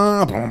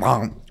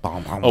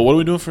Oh, what are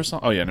we doing for a song?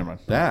 Oh, yeah, never mind.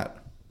 That.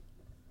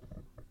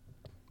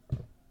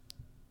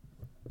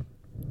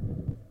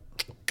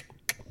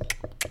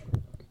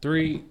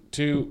 Three,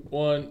 two,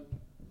 one.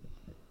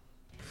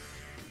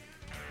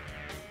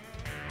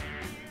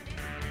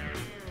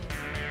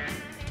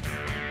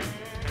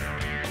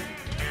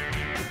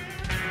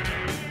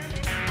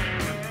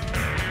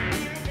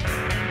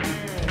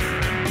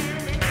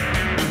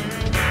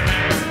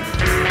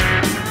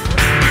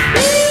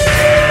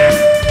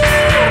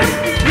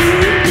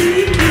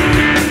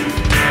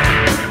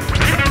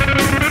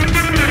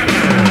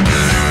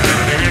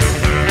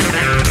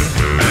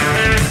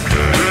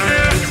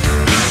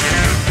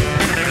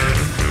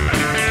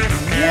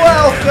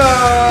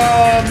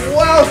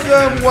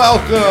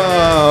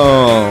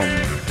 Welcome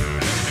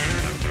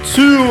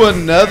to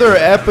another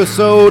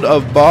episode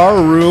of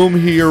Barroom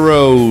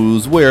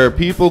Heroes, where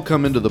people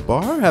come into the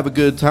bar, have a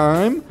good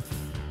time,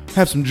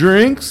 have some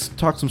drinks,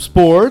 talk some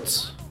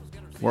sports.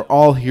 We're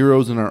all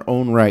heroes in our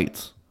own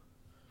rights.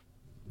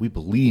 We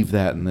believe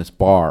that in this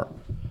bar.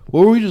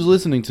 What were we just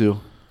listening to?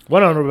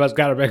 One of us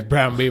got a big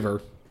brown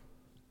beaver.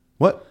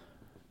 What?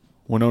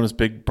 We're known as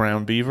Big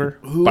Brown Beaver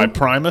by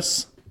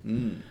Primus.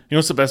 You know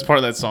what's the best part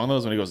of that song, though,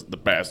 is when he goes, "The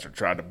bastard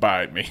tried to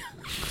bite me."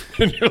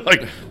 And you're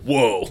like,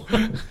 whoa.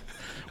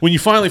 When you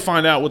finally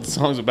find out what the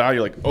song's about,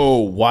 you're like, oh,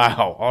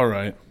 wow. All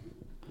right.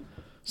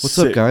 What's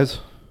up, guys?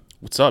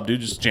 What's up, dude?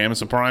 Just jamming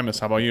some Primus.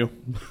 How about you?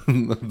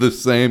 The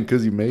same,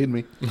 because you made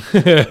me.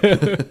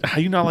 How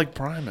you not like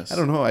Primus? I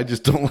don't know. I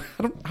just don't.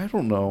 I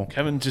don't know.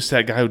 Kevin just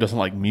that guy who doesn't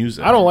like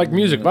music. I don't like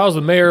music. If I was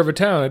the mayor of a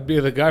town, I'd be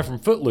the guy from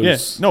Footloose.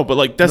 Yes. No, but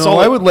like that's No, all.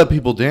 I would let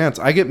people dance.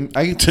 I get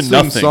to sing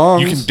nothing.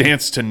 songs. You can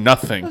dance to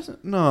nothing.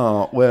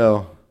 No,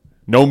 well,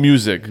 No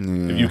music.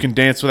 If you can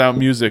dance without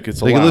music, it's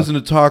they allowed. can listen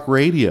to talk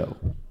radio.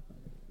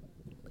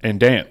 And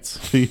dance.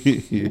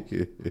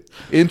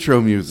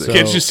 Intro music.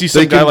 Can't you see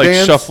some guy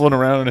like shuffling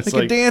around and it's They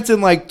like can dance in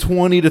like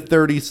 20 to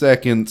 30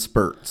 second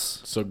spurts.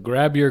 So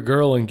grab your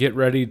girl and get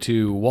ready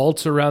to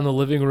waltz around the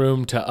living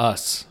room to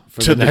us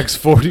for the next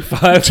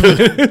 45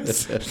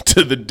 minutes.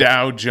 to the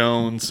Dow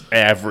Jones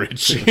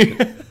average.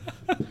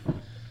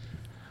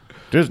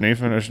 Disney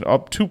finished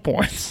up 2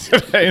 points.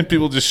 And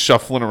people just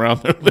shuffling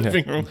around their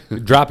living room.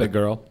 Drop it,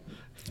 girl.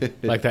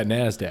 Like that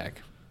NASDAQ.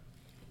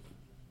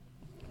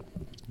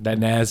 That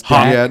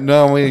NASDAQ. Yeah,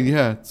 no, I mean,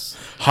 yeah. It's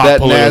Hot that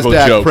political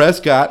NASDAQ joke.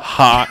 Prescott.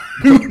 Hot.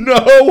 You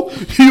know,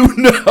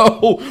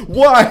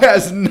 why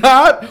has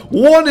not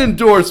one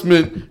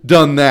endorsement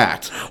done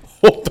that?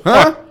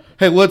 Huh?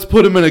 Hey, let's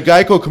put him in a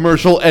Geico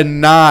commercial and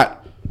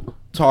not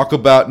talk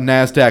about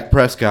NASDAQ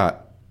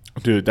Prescott.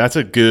 Dude, that's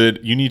a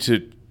good, you need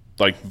to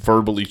like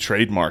verbally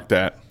trademark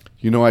that.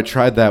 You know, I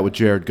tried that with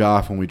Jared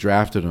Goff when we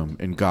drafted him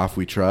in Goff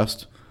We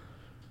Trust,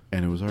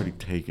 and it was already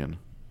taken.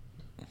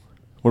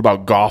 What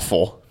about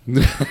Gofful?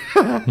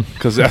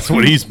 Because that's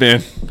what he's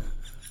been.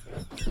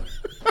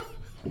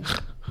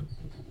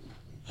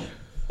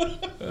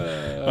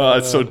 Oh,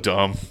 that's so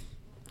dumb.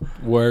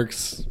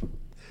 Works.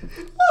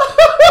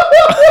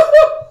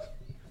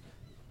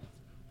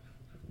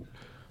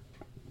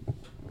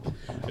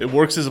 It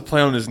works as a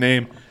play on his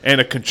name and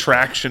a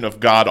contraction of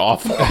God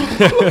awful.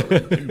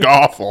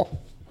 Gofful.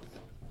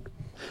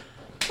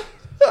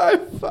 High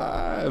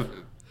five.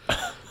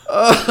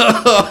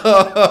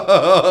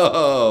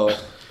 Oh.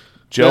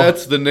 Joe,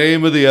 That's the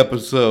name of the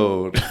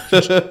episode.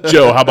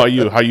 Joe, how about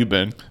you? How you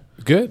been?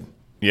 Good.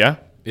 Yeah?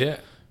 Yeah.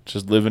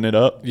 Just living it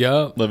up?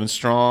 Yup. Living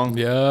strong?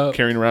 Yup.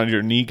 Carrying around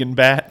your Negan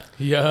bat?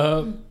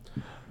 Yup.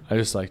 I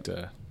just like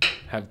to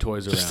have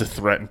toys around. Just to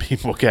threaten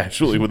people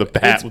casually with a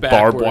bat It's with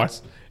barbed wire.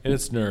 backwards, and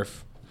it's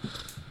Nerf.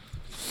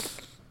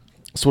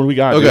 So what do we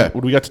got? Okay. Dude?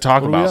 What do we got to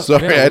talk do we about? got?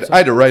 Sorry, Yeah, I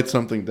had to write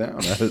something down.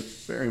 That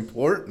is very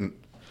important.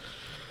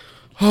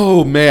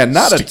 Oh, man,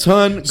 not a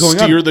ton going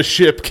Steer on. the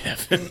ship,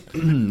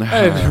 Kevin. I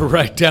had to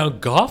write down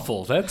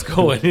Gofful. That's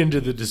going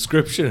into the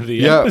description of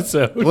the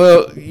episode.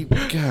 Well,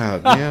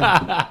 God,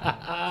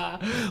 yeah.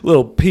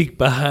 Little peek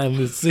behind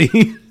the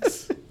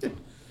scenes.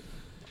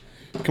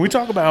 Can we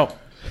talk about...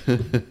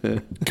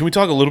 Can we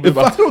talk a little bit If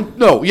I about... don't,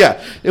 no,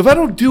 yeah. If I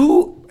don't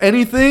do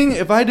anything,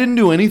 if I didn't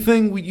do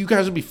anything, you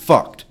guys would be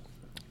fucked.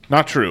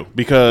 Not true,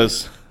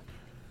 because...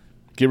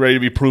 Get ready to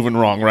be proven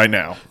wrong right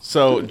now.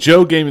 So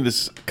Joe gave me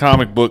this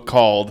comic book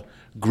called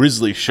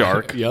Grizzly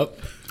Shark. Yep.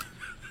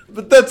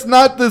 But that's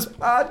not this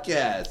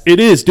podcast. It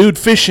is, dude.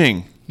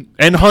 Fishing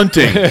and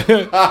hunting,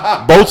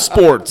 both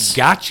sports.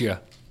 Gotcha.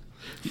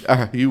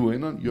 You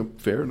win on you.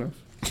 Fair enough.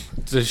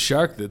 It's a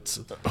shark that's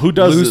Who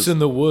does loose this? in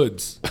the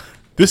woods.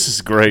 This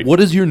is great.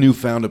 What is your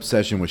newfound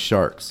obsession with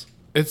sharks?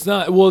 It's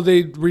not. Well,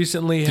 they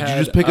recently Did had.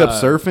 you just pick up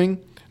surfing?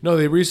 No,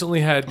 they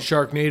recently had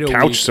Sharknado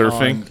Couch Week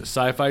surfing. on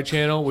Sci-Fi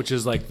Channel, which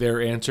is like their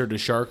answer to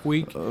Shark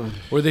Week,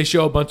 where they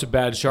show a bunch of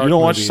bad shark You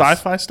don't movies. watch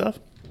sci-fi stuff?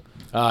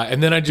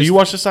 And then I just Do you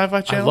watch the Sci-Fi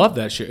I Channel? love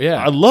that shit.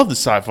 Yeah, I love the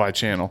Sci-Fi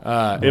Channel.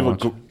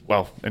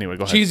 Well, anyway,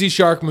 go ahead. cheesy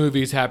shark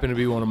movies happen to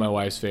be one of my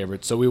wife's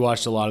favorites, so we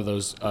watched a lot of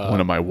those. One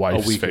of my a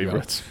wife's week ago.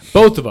 favorites.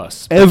 Both of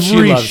us. But she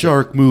Every loves it.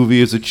 shark movie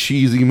is a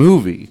cheesy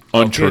movie.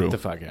 Oh, Untrue. Get the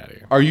fuck out of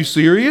here. Are you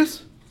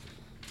serious?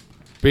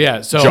 But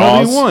yeah, so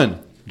Jaws. One.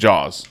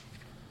 Jaws.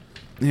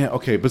 Yeah,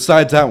 okay.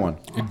 Besides that one,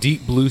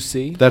 Deep Blue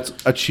Sea. that's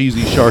a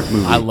cheesy shark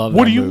movie. I love.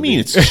 What that do you movie. mean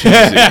it's cheesy?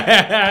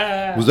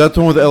 Was that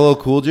the one with LL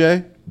Cool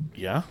J?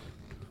 Yeah.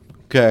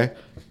 Okay.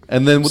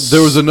 And then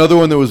there was another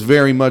one that was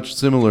very much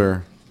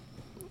similar.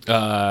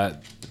 The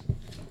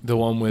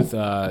one with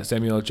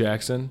Samuel L.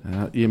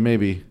 Jackson. Yeah,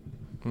 maybe.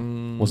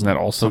 Wasn't that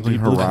also Something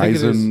Deep Blue?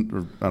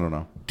 Horizon. I don't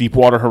know.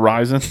 Deepwater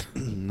Horizon?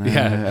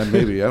 Yeah.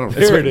 Maybe. I don't know.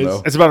 There it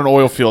is. It's about an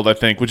oil field, I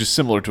think, which is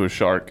similar to a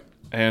shark.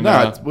 And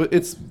No,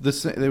 it's the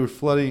same. They were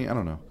flooding. I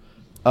don't know.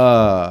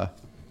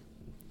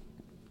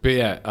 But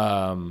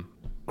yeah,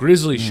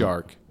 Grizzly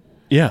Shark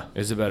yeah.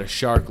 is about a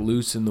shark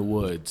loose in the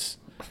woods.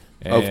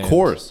 Of and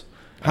course.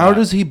 How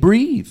does he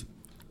breathe?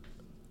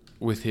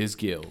 with his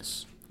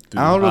gills.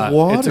 Out of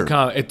water.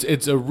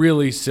 It's a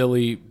really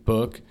silly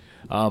book,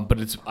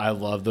 but I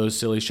love those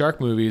silly shark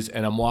movies.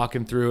 And I'm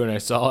walking through and I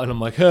saw it and I'm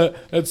like, huh,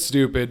 that's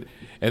stupid.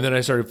 And then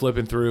I started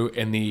flipping through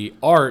and the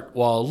art,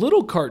 while a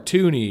little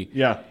cartoony,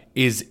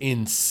 is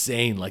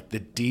insane. Like the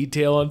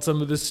detail on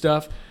some of this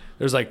stuff,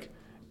 there's like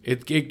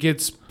it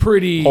gets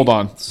pretty. Hold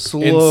on.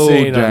 Slow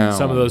insane down. on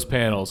some of those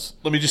panels.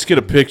 Let me just get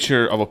a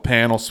picture of a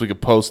panel so we can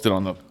post it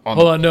on the.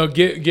 Hold on, no,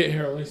 get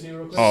here. Let me see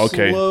real quick. Oh,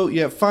 okay. Slow,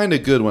 yeah, find a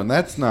good one.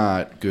 That's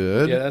not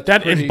good. Yeah, that's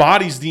That pretty-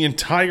 embodies the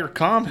entire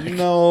comic.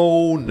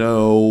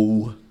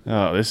 No.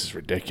 Oh, this is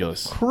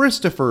ridiculous.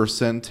 Christopher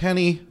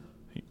Centanni,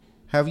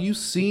 have you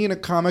seen a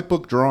comic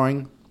book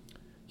drawing?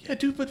 Yeah,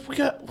 dude, but we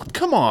got.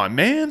 Come on,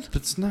 man.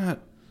 That's not.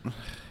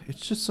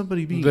 It's just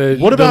somebody being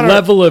What about the our-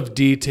 level of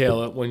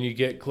detail when you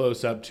get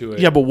close up to it?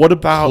 Yeah, but what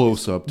about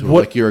close up to it, what,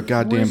 like you're a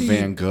goddamn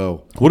Van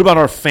Gogh. What about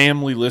our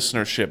family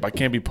listenership? I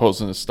can't be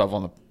posting this stuff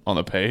on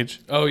the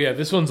page. Oh yeah,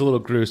 this one's a little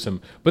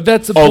gruesome, but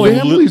that's the Oh, point.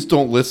 Families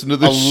don't listen to A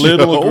this show.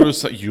 little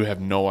gruesome. You have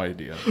no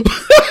idea.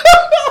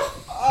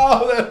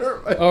 Oh, that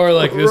hurt my Or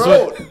like this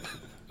throat. one.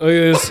 Look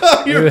at this.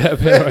 Look at that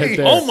pen right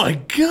there. Oh my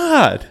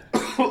god.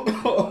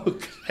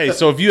 Hey,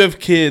 so if you have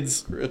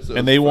kids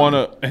and they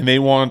want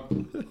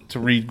to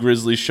read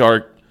Grizzly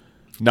Shark,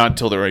 not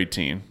until they're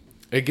 18.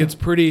 It gets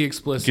pretty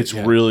explicit. It gets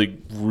yeah.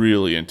 really,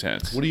 really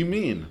intense. What do you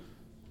mean?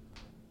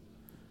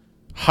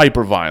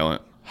 Hyper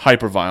violent. A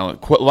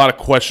lot of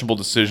questionable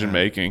decision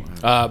making.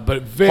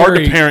 But very Hard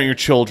to parent your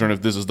children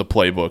if this is the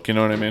playbook. You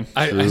know what I mean?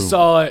 I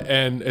saw it,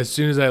 and as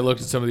soon as I looked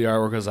at some of the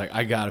artwork, I was like,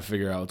 I got to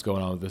figure out what's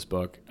going on with this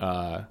book.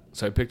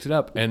 So I picked it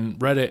up and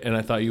read it, and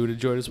I thought you would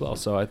enjoy it as well.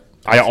 So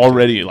I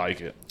already like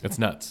it. it's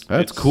nuts.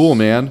 That's cool,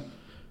 man.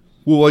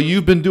 Well, while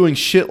you've been doing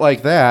shit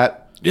like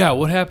that, Yeah,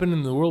 what happened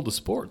in the world of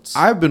sports?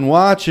 I've been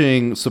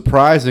watching,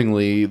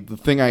 surprisingly, the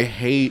thing I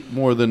hate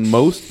more than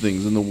most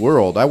things in the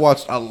world. I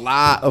watched a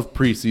lot of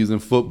preseason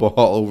football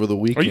over the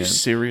weekend. Are you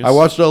serious? I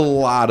watched a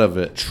lot of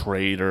it.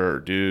 Traitor,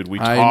 dude. We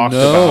I talked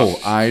know.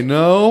 about. I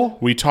know.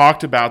 We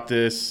talked about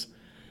this.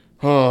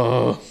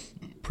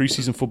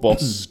 Preseason football.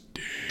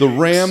 The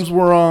Rams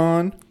were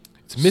on.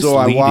 it's So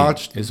I misleading,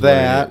 watched is what it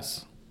that.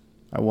 is.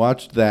 I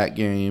watched that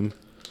game.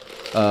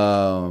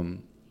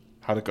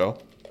 How'd it go?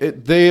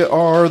 They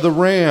are the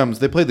Rams.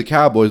 They played the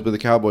Cowboys, but the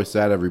Cowboys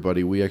sat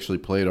everybody. We actually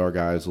played our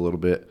guys a little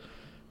bit.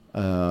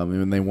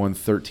 And they won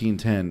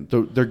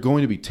 13-10. They're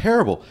going to be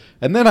terrible.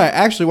 And then I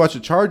actually watched a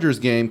Chargers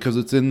game because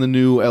it's in the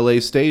new LA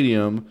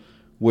stadium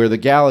where the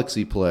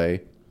Galaxy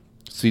play.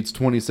 Seats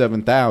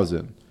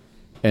 27,000.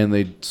 And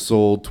they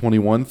sold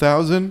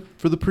 21,000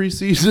 for the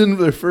preseason,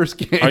 their first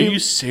game. Are you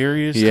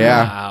serious?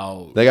 Yeah.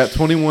 Wow. They got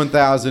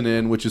 21,000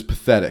 in, which is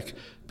pathetic.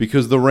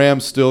 Because the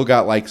Rams still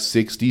got like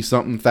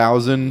 60-something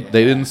thousand.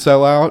 They didn't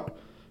sell out.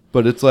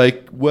 But it's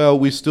like, well,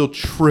 we still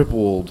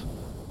tripled.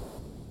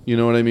 You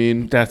know what I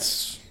mean?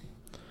 That's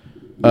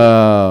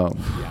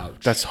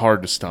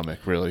hard to stomach,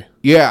 really.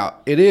 Yeah,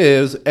 it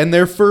is. And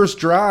their first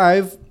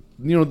drive,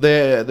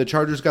 the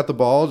Chargers got the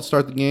ball to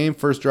start the game.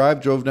 First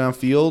drive, drove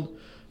downfield.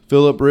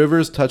 Phillip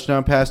Rivers,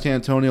 touchdown pass to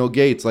Antonio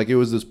Gates. Like it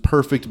was this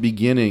perfect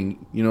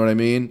beginning. You know what I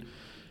mean?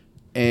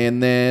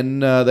 And then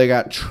they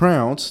got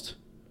trounced.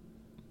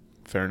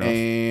 Fair enough.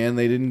 And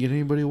they didn't get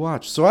anybody to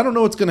watch. So I don't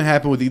know what's going to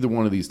happen with either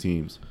one of these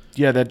teams.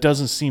 Yeah, that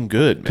doesn't seem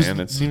good,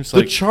 man. It seems The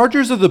like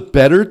Chargers are the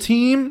better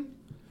team,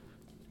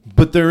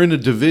 but they're in a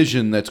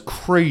division that's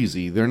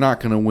crazy. They're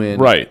not going to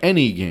win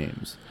any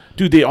games.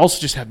 dude, they also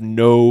just have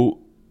no.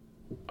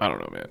 I don't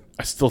know, man.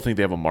 I still think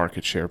they have a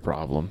market share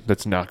problem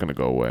that's not going to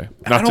go away.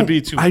 Not to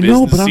be too I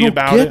know, but I businessy don't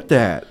about get it.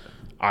 that.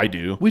 I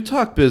do. We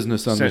talk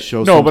business on this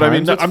show. No, but I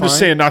mean, sometimes. I'm That's just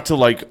fine. saying not to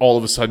like all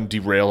of a sudden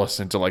derail us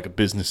into like a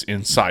Business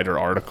Insider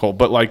article,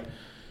 but like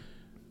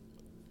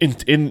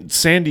in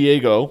San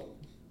Diego,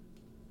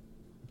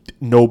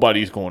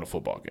 nobody's going to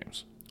football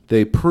games.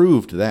 They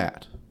proved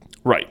that.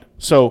 Right.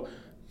 So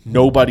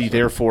nobody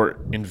therefore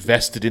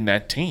invested in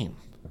that team.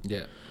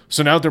 Yeah.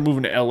 So now they're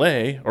moving to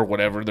LA or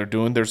whatever they're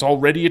doing. There's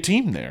already a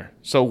team there.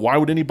 So why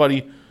would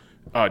anybody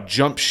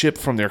jump ship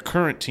from their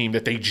current team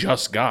that they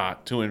just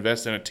got to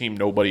invest in a team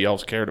nobody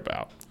else cared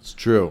about? It's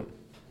true.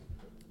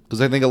 Because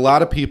I think a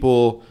lot of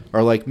people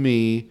are like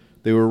me.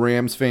 They were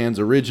Rams fans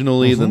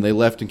originally, then they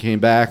left and came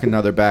back, and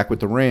now they're back with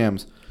the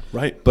Rams.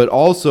 Right. But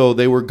also,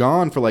 they were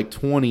gone for like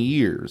 20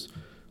 years.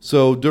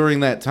 So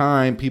during that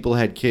time, people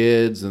had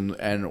kids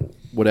and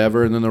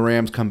whatever, and then the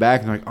Rams come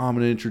back and they're like, oh, I'm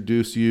going to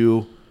introduce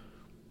you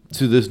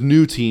to this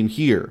new team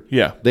here.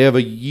 Yeah. They have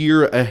a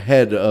year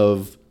ahead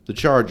of the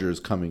Chargers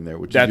coming there,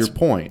 which is your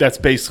point. That's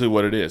basically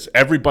what it is.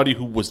 Everybody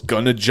who was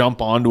going to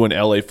jump onto an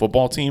LA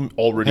football team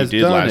already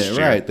did last year.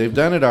 Right. They've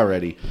done it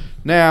already.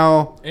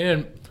 Now,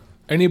 And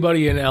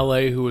anybody in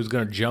LA who was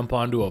going to jump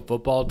onto a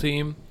football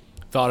team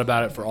thought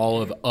about it for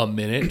all of a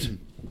minute,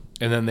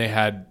 and then they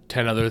had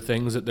 10 other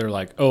things that they're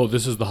like, oh,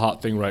 this is the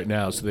hot thing right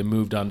now, so they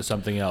moved on to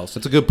something else.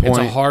 That's a good point. It's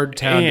a hard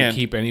town to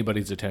keep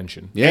anybody's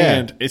attention. Yeah.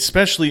 And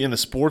especially in the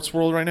sports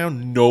world right now,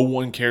 no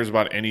one cares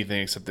about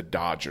anything except the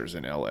Dodgers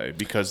in LA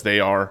because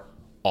they are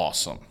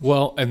awesome.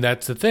 Well, and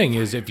that's the thing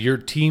is if your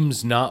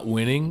team's not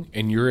winning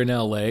and you're in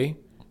LA,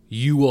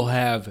 you will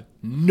have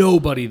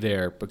nobody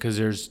there because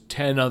there's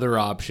 10 other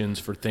options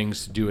for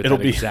things to do at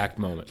that exact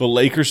moment. The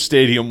Lakers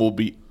stadium will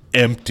be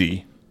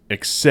empty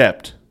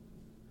except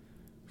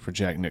for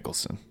Jack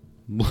Nicholson.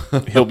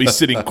 He'll be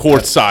sitting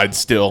courtside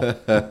still.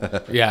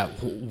 Yeah,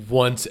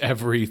 once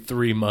every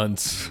 3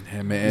 months.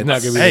 yeah, man,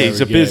 He's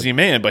a busy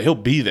man, but he'll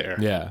be there.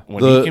 Yeah.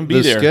 When he can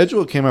be there. The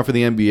schedule came out for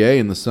the NBA,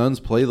 and the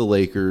Suns play the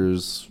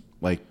Lakers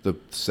like the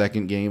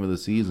second game of the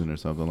season or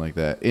something like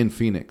that in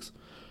Phoenix,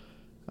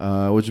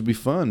 which would be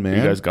fun, man.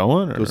 You guys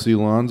going? Or? Go see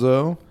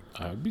Lonzo.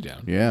 I would be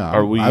down. Yeah,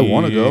 I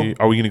want to go.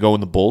 Are we going to go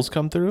when the Bulls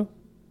come through?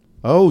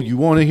 Oh, you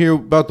want to hear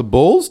about the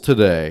Bulls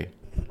today?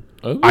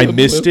 I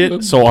missed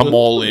it, so I'm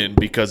all in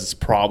because it's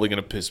probably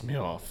going to piss me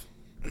off.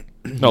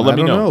 No, let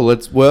me know.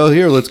 Let's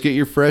get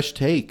your fresh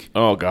take.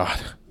 Oh,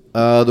 God.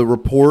 The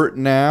report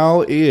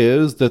now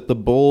is that the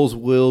Bulls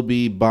will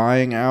be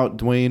buying out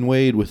Dwayne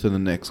Wade within the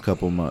next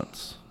couple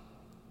months.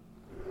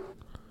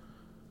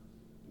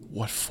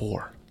 What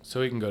for?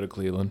 So he can go to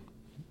Cleveland.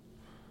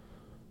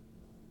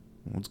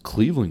 What's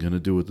Cleveland going to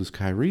do with this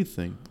Kyrie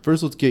thing?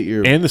 First, let's get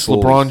your And this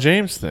Bulls. LeBron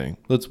James thing.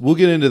 We'll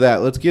get into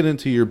that. Let's get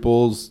into your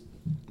Bulls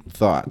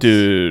thoughts.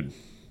 Dude.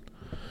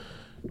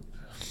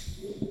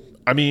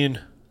 I mean,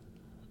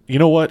 you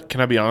know what?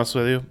 Can I be honest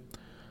with you?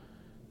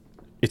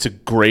 It's a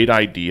great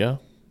idea,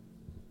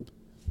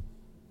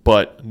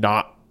 but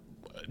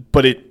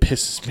it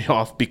pisses me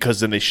off because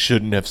then they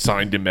shouldn't have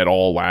signed him at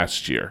all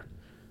last year.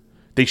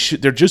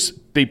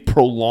 They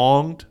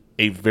prolonged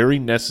a very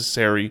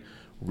necessary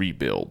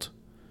rebuild.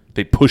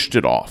 They pushed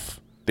it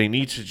off. They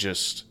need to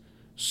just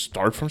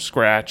start from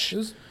scratch.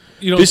 You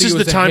don't This think is it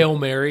was the a time- Hail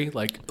Mary?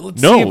 Like,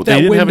 let's No, see if they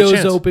that didn't have a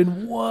window's chance.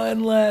 open.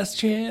 One last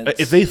chance.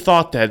 If they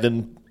thought that,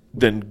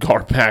 then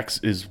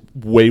Garpax is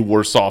way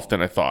worse off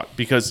than I thought.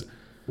 Because,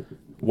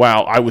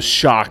 wow, I was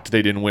shocked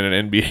they didn't win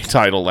an NBA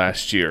title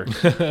last year.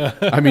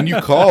 I mean,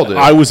 you called it.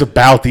 I was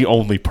about the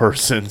only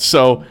person.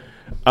 So,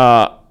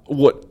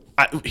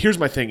 here's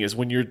my thing: is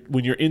when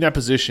you're in that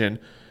position,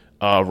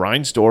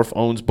 Reinsdorf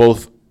owns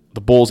both the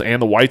Bulls and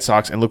the White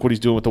Sox, and look what he's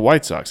doing with the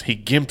White Sox. He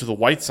gimped the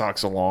White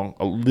Sox along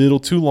a little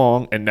too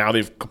long, and now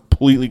they've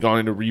completely gone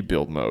into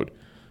rebuild mode.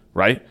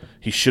 Right?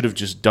 He should have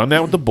just done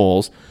that with the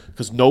Bulls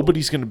because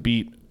nobody's going to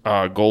beat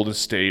Golden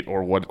State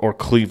or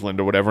Cleveland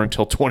or whatever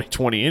until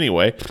 2020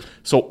 anyway.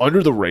 So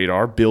under the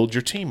radar, build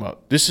your team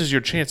up. This is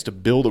your chance to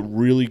build a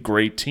really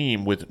great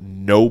team with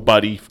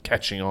nobody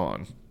catching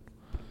on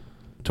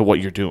to what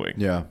you're doing.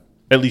 Yeah.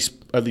 At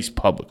least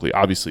publicly.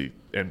 Obviously,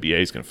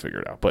 NBA is going to figure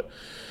it out. But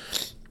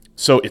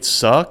so it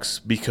sucks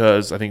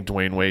because I think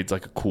Dwayne Wade's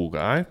like a cool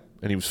guy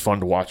and he was fun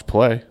to watch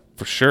play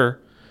for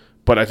sure.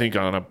 But I think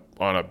on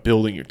a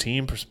building your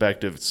team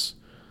perspective,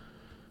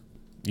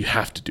 you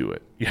have to do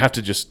it. You have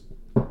to just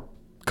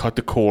cut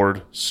the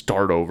cord,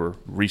 start over,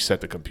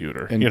 reset the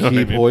computer. And you know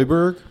keep what I mean?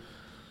 Hoiberg.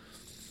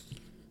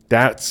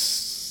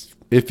 That's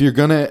If you're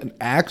going to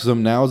axe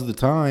him, now's the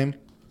time.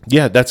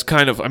 yeah. That's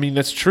kind of. I mean,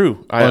 that's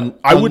true. I would.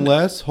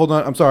 Unless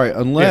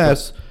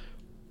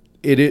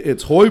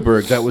it's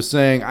Hoiberg that was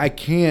saying, I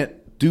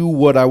can't do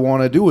what I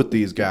want to do with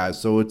these guys.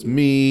 So it's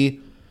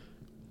me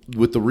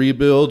with the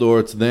rebuild or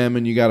it's them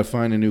and you got to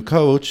find a new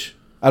coach.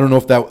 I don't know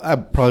if I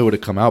probably would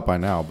have come out by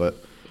now, but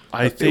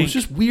I it think was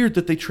just weird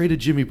that they traded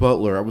Jimmy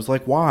Butler. I was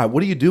like, why?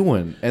 What are you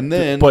doing? And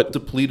then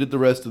depleted the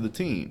rest of the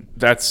team.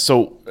 that's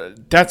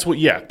what.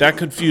 Yeah, that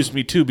confused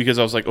me too because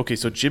I was like, okay,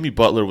 so Jimmy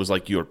Butler was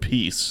like your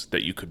piece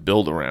that you could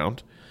build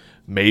around.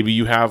 Maybe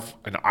you have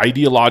an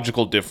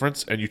ideological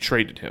difference and you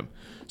traded him.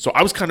 So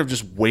I was kind of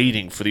just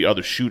waiting for the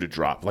other shoe to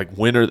drop, like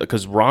winter,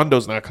 because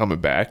Rondo's not coming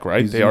back,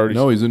 right? He's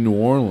in New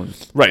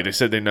Orleans. Right. They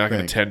said they're not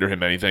going to tender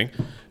him anything.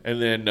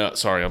 And then,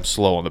 sorry, I'm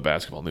slow on the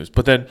basketball news.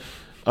 But then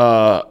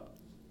I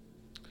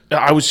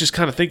was just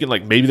kind of thinking,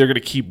 like, maybe they're going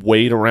to keep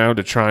Wade around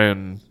to try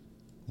and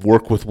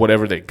work with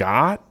whatever they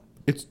got.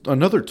 It's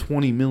another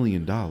 $20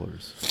 million.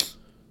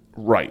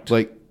 Right.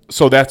 Like,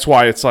 so that's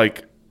why it's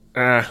like,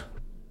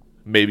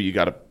 maybe you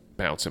got to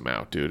bounce him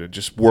out, dude, and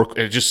just work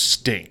and just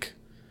stink.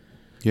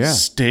 yeah.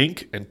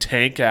 Stink and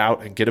tank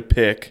out and get a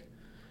pick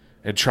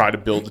and try to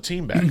build the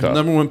team back up.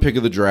 Number one pick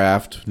of the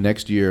draft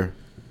next year,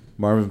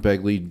 Marvin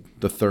Bagley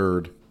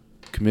III,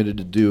 committed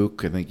to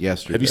Duke, I think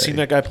yesterday. Have you seen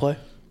that guy play?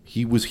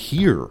 He was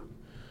here.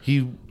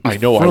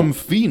 from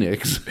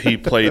Phoenix. He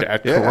played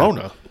at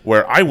Corona,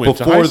 where I went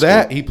to high Before school.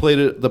 that, he played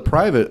at the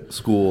private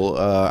school.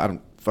 I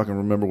don't fucking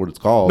remember what it's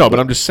called. No, but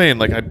I'm just saying,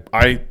 like,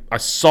 I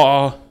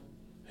saw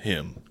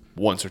him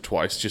once or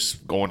twice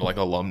just going to, like,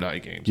 alumni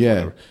games. Yeah.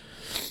 Whatever.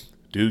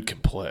 Dude can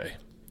play.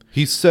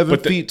 He's 7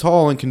 feet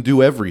tall and can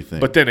do everything.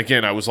 But then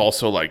again, I was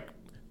also like,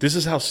 this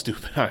is how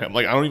stupid I am.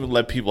 Like, I don't even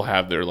let people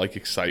have their, like,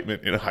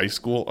 excitement in high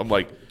school. I'm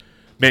like,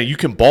 man, you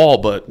can ball,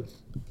 but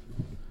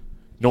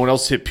no one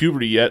else hit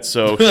puberty yet,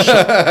 so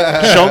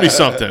show me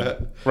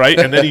something, right?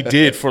 And then he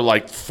did for,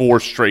 like, 4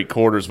 straight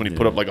quarters when he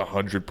put up, like,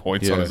 100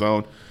 points on his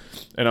own.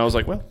 And I was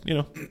like, well, you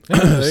know.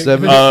 7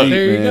 feet,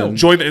 there you man. go.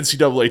 Join the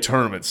NCAA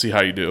tournament, see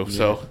how you do. Yeah.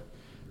 So,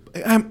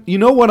 You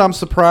know what? I'm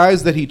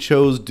surprised that he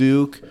chose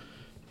Duke.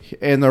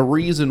 And the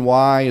reason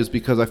why is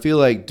because I feel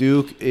like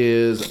Duke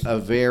is a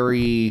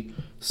very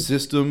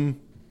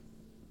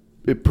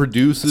it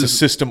produces. it's a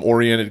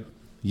system-oriented.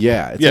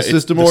 It's a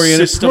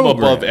system-oriented system program.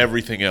 above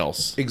everything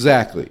else.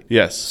 Exactly.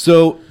 Yes.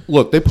 So,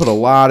 look, they put a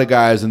lot of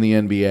guys in the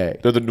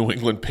NBA. They're the New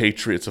England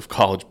Patriots of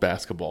college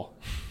basketball.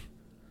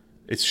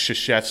 It's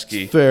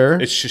Krzyzewski. Fair.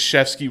 It's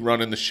Krzyzewski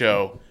running the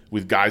show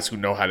with guys who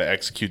know how to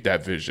execute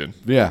that vision.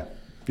 Yeah.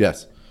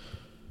 Yes.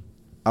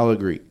 I'll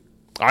agree.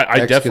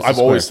 I've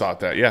always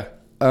thought that, yeah.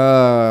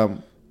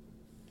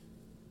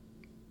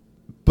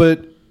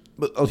 But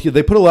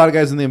they put a lot of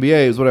guys in the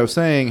NBA, is what I was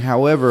saying.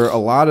 However, a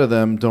lot of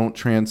them don't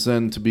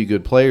transcend to be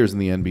good players in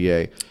the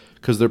NBA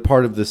because they're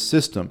part of this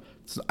system.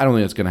 I don't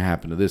think it's going to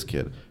happen to this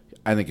kid.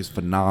 I think he's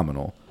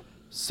phenomenal.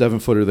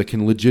 7-footer that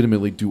can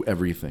legitimately do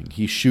everything.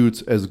 He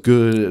shoots as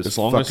good as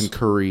fucking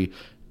Curry,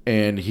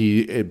 and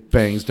it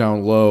bangs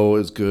down low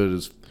as good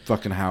as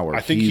fucking Howard. I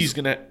think he's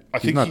gonna.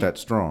 He's not that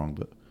strong,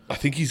 but I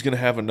think he's gonna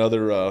have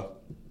another a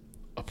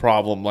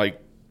problem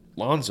like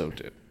Lonzo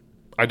did.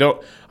 I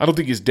don't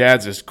think his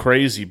dad's as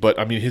crazy, but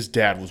I mean his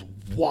dad was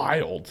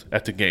wild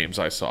at the games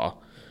I saw.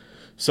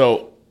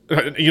 So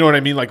you know what I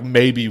mean? Like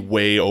maybe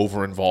way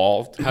over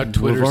involved. How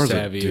Twitter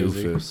savvy is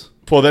he?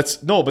 Well,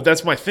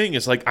 that's my thing.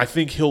 Is like I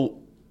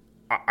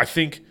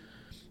think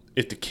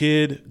if the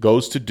kid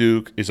goes to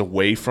Duke, is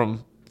away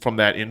from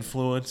that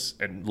influence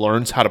and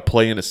learns how to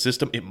play in a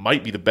system, it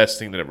might be the best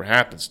thing that ever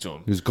happens to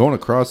him. He's going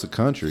across the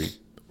country.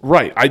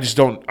 Right. I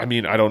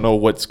don't know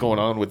what's going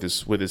on with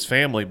his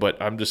family,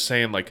 but I'm just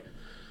saying, like,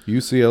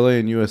 UCLA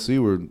and USC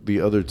were the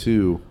other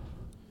two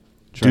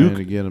trying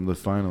to get him the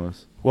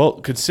finalists. Well,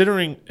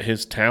 considering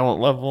his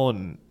talent level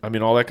and, I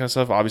mean, all that kind of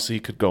stuff, obviously he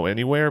could go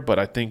anywhere, but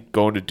I think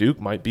going to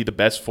Duke might be the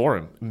best for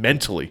him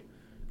mentally.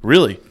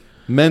 Really.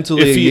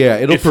 Mentally,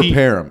 it'll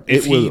prepare him.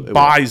 If he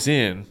buys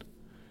in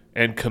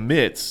and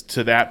commits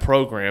to that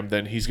program,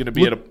 then he's going to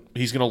be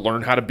he's going to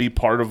learn how to be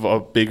part of a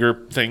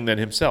bigger thing than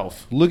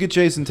himself. Look at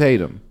Jason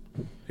Tatum.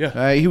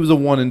 Yeah. He was a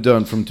one and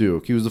done from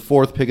Duke. He was the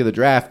 4th pick of the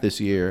draft this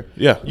year.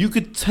 Yeah. You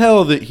could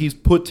tell that he's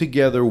put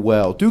together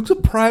well. Duke's a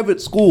private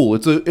school.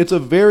 It's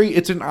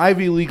an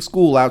Ivy League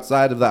school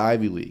outside of the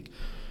Ivy League.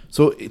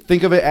 So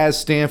think of it as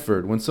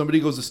Stanford. When somebody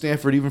goes to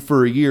Stanford even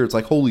for a year, it's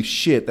like, holy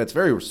shit, that's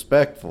very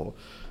respectful.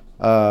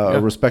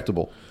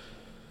 Respectable.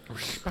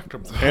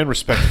 Respectable. And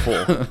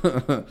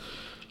respectful.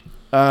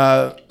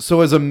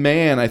 So as a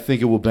man, I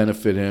think it will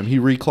benefit him. He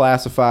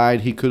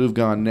reclassified. He could have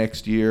gone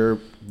next year,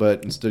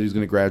 but instead he's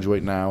going to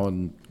graduate now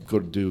and go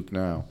to Duke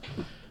now.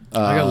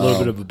 I got a little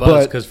bit of a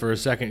buzz because for a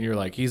second you're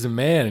like, he's a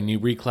man, and you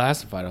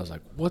reclassified. I was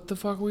like, what the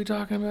fuck are we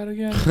talking about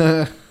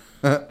again?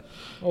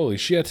 Holy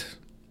shit.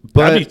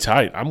 That'd be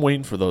tight. I'm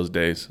waiting for those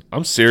days.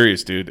 I'm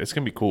serious, dude. It's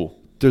going to be cool.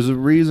 There's a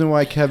reason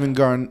why Kevin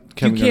Garnett.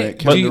 Do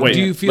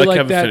you feel let like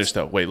Kevin that's... finish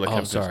though? Wait, let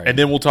Kevin sorry. finish, and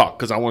then we'll talk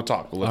because I want to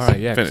talk. All right,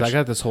 yeah, because I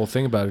got this whole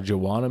thing about a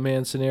Joanna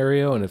Man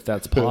scenario, and if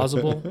that's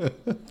plausible.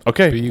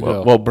 Okay,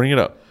 well, bring it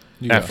up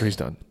after he's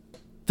done.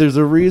 There's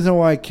a reason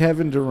why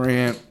Kevin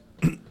Durant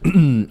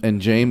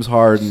and James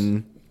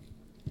Harden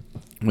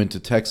went to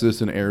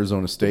Texas and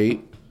Arizona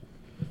State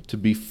to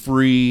be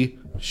free,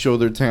 show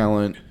their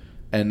talent,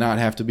 and not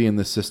have to be in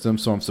the system.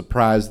 So I'm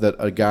surprised that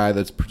a guy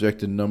that's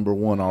projected number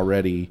 1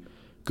 already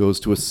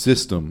goes to a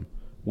system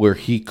where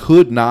he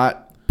could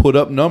not put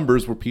up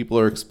numbers where people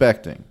are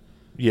expecting.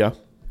 Yeah.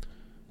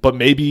 But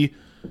maybe,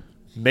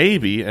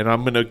 and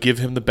I'm going to give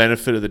him the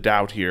benefit of the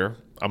doubt here.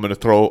 I'm going to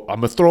throw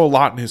a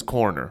lot in his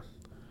corner.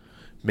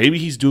 Maybe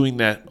he's doing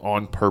that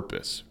on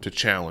purpose to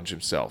challenge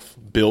himself,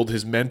 build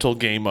his mental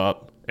game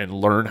up, and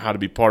learn how to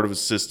be part of a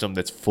system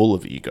that's full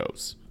of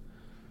egos.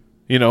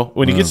 You know,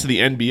 when he gets to the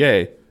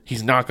NBA,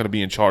 he's not going to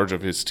be in charge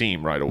of his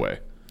team right away.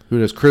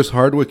 Who, as Chris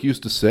Hardwick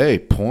used to say,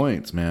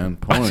 points, man,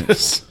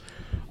 points.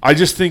 I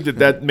just think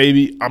that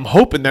maybe, I'm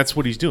hoping that's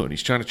what he's doing.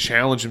 He's trying to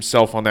challenge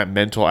himself on that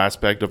mental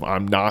aspect of,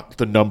 I'm not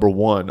the number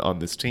 1 on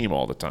this team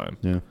all the time.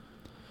 Yeah.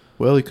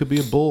 Well, he could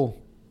be a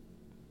Bull.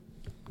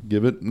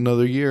 Give it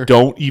another year.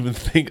 Don't even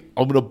think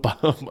I'm going to buy.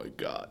 Oh, my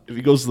God. If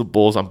he goes to the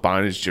Bulls, I'm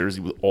buying his jersey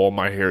with all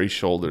my hairy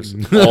shoulders.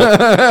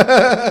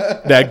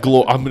 That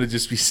glow. I'm going to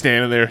just be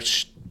standing there,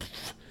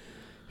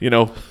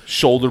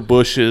 shoulder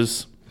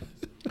bushes.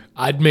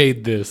 I'd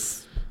made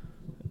this.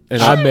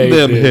 And I made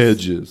them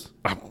hedges.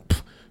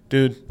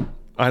 Dude,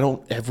 I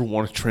don't ever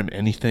want to trim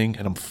anything,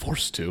 and I'm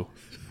forced to.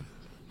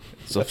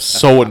 It's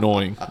so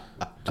annoying.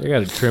 I got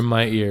to trim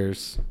my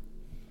ears.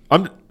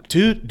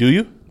 Dude, do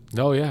you?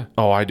 Oh, yeah.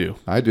 Oh, I do.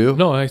 I do.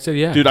 No, I said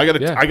yeah. Dude, I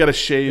gotta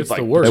shave. It's like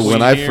the worst. And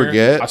when I here.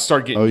 forget, I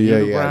start getting I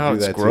unibrow. do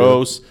It's that too.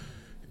 gross.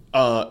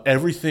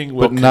 Everything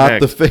will But not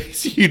connect. the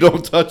face. You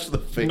don't touch the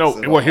face. No,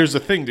 at well, all. here's the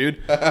thing,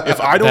 dude. If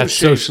I don't That's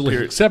shave, socially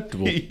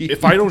acceptable.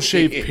 if I don't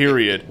shave,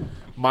 period,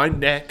 my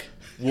neck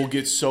will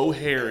get so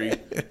hairy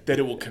that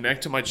it will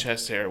connect to my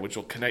chest hair, which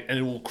will connect, and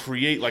it will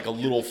create like a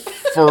little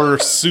fur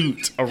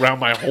suit around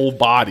my whole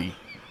body.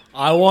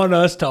 I want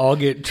us to all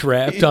get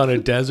trapped on a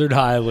desert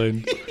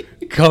island,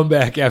 come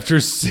back after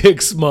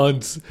 6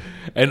 months,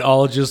 and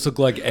all just look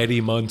like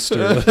Eddie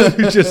Munster.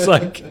 Just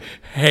like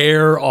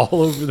hair all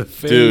over the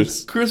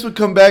face. Chris would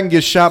come back and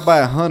get shot by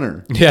a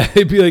hunter. Yeah,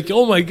 they'd be like,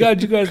 oh my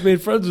God, you guys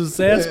made friends with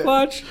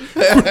Sasquatch?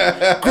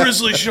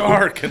 Grizzly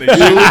shark. And You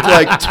look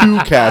like 2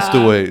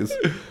 castaways.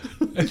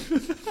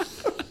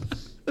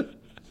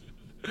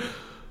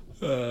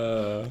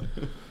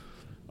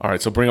 all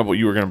right, so bring up what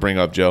you were going to bring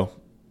up, Joe.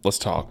 Let's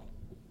talk.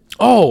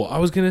 Oh, I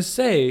was going to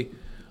say,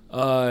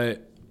 what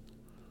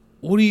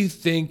do you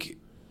think?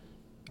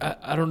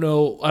 I don't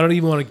know. I don't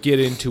even want to get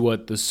into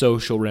what the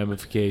social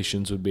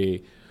ramifications would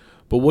be.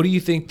 But what do you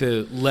think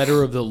the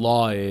letter of the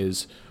law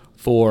is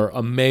for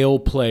a male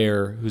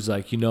player who's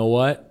like, you know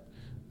what?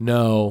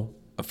 No,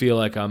 I feel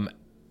like I'm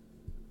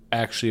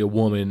actually a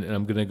woman and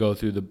I'm going to go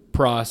through the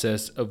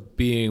process of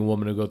being a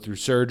woman. I'm going to go through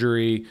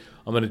surgery.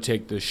 I'm going to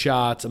take the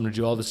shots. I'm going to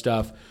do all the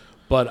stuff.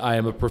 But I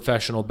am a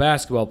professional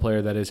basketball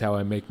player. That is how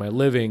I make my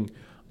living.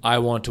 I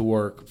want to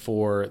work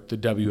for the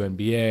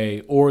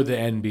WNBA or the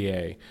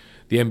NBA.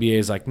 The NBA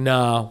is like,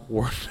 nah,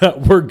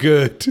 we're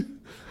good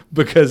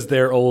because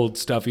they're old,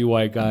 stuffy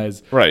white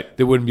guys. Right.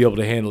 They wouldn't be able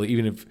to handle it,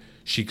 even if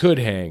she could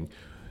hang.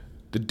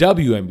 The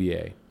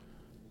WNBA,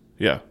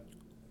 Yeah.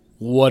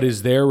 what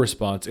is their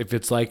response if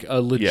it's like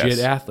a legit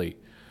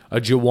athlete? A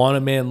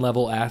Joanna Man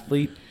level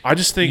athlete? I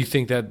just think you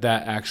think that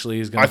actually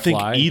is going to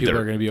fly? either.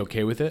 People are going to be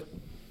okay with it?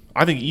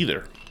 I think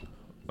either.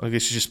 I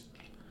guess you just.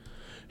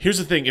 Here's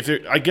the thing.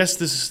 I guess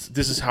this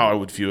is how I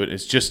would view it.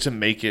 Is just to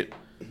make it.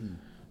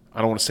 I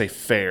don't want to say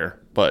fair,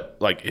 but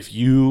like if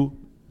you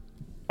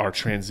are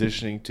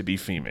transitioning to be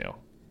female,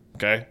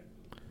 okay,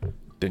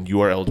 then you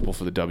are eligible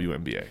for the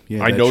WNBA.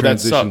 Yeah, I know that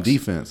transition sucks.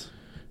 defense.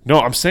 No,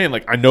 I'm saying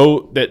like I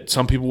know that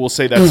some people will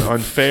say that's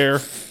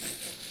unfair,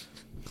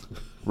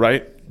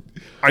 right?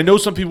 I know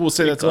some people will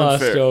say that's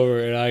Glossed unfair. over,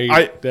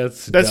 and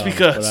that's dumb,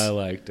 because but I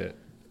liked it.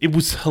 It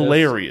was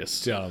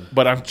hilarious, dumb.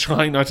 but I'm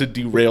trying not to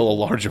derail a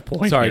larger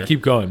point. Sorry, here.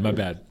 keep going. My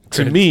bad.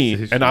 To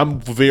me, and I'm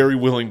very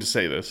willing to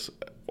say this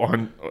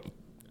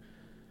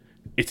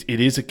it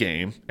is a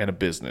game and a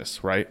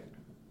business, right?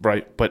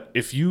 But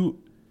if you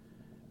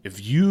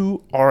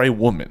are a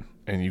woman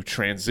and you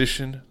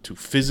transition to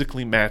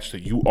physically match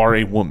that you are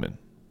a woman,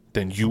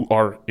 then you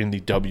are in the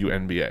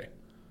WNBA.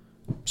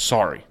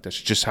 Sorry, that's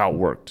just how it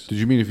worked. Did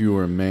you mean if you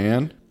were a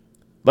man?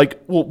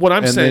 Like, well, what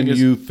I'm and saying then is,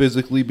 you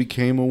physically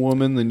became a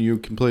woman, then you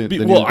can play.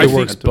 Then well, you I It think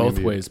works both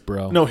ways,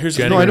 bro. No, here's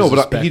the No, I know,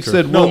 Gender is but a he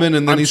spectrum. said No, woman,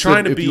 and then I'm he trying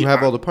said to if be- you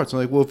have all the parts. I'm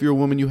like, well, if you're a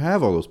woman, you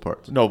have all those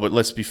parts. no, but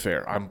let's be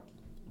fair. I'm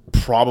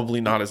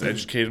probably not as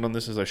educated on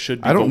this as I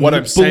should be. I don't. But what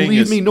I'm saying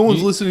believe is, me, no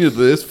one's listening to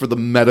this for the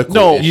medical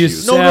No, You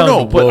issues. no,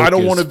 sound but I woke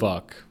don't as want to.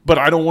 fuck. But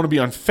I don't want to be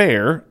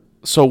unfair.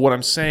 So what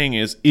I'm saying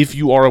is, if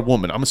you are a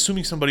woman, I'm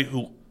assuming somebody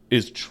who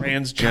is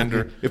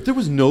transgender. If there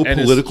was no And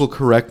is- political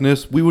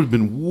correctness, we would have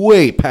been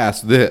way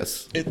past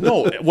this.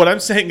 No, what I'm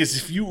saying is,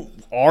 if you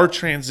are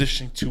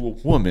transitioning to a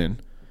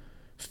woman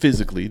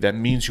physically, that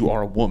means you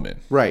are a woman,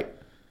 Right.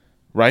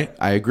 right?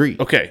 I agree.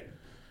 Okay,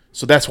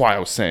 so that's why I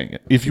was saying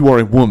it. If you are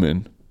a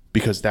woman,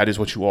 because that is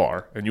what you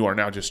are, and you are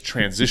now just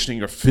transitioning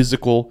your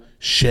physical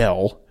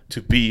shell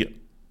to be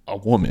a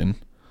woman,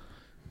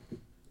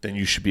 then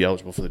you should be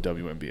eligible for the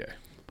WNBA.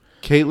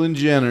 Caitlyn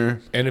Jenner.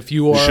 And if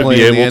you You are, should Play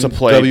be in the able to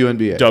play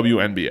WNBA.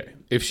 WNBA.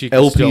 if she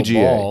can still LPGA.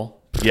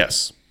 ball,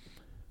 Yes,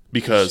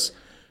 because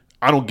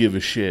I don't give a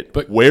shit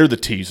But- where the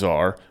T's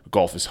are.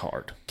 Golf is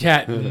hard.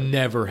 Kat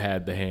never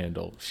had the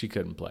handle. She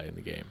couldn't play in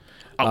the game.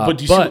 But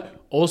do you see-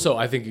 also,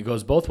 I think it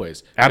goes both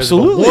ways. 'Cause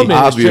Absolutely. if a woman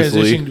Obviously. is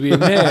transitioning to be a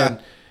man,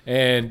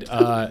 and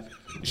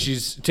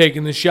she's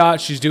taking the shot,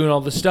 she's doing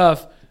all the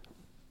stuff,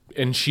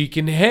 and she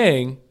can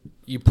hang.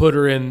 You put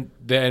her in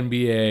the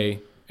NBA,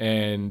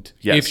 and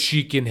Yes. if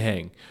she can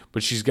hang,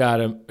 but she's got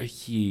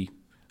he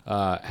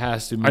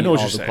has to meet I know all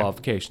what you're the saying.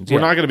 qualifications. We're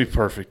Yeah. not going to be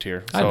perfect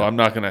here, I so know. I'm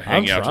not going to hang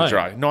I'm you out to trying.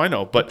 dry. No, I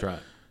know, but trying.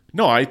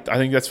 no, I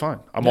think that's fine.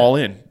 I'm all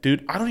in,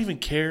 dude. I don't even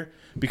care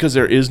because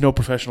there is no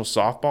professional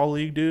softball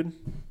league, dude.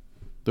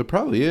 There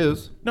probably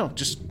is. No,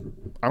 just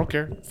I don't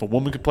care if a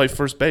woman could play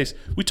first base.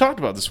 We talked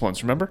about this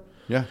once, remember?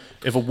 Yeah.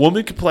 If a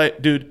woman could play,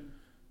 dude,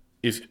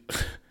 if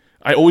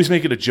I always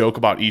make it a joke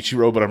about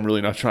Ichiro, but I'm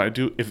really not trying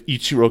to. If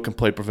Ichiro can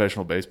play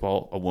professional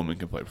baseball, a woman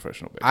can play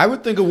professional baseball. I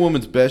would think a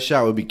woman's best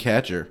shot would be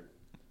catcher.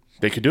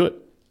 They could do it.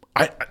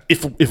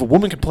 If a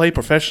woman can play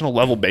professional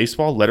level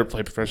baseball, let her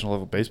play professional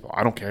level baseball.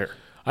 I don't care.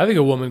 I think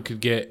a woman could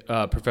get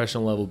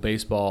professional level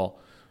baseball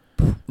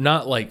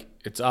not like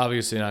it's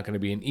obviously not going to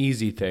be an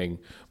easy thing,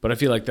 but I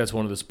feel like that's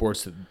one of the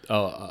sports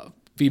that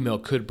female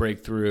could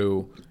break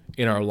through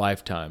in our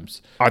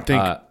lifetimes. I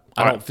think I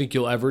don't think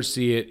you'll ever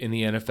see it in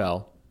the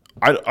NFL.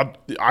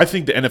 I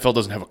think the NFL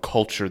doesn't have a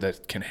culture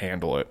that can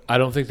handle it. I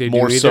don't think they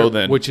More do either, so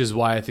than- which is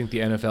why I think the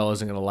NFL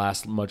isn't going to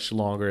last much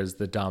longer as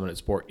the dominant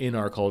sport in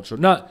our culture.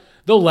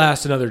 They'll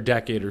last another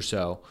decade or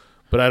so,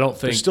 but I don't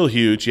think They're still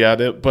huge,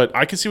 but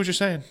I can see what you're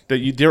saying.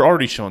 They're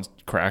already showing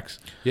cracks.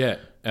 Yeah,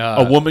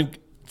 A woman,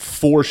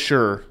 for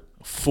sure.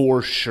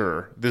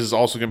 This is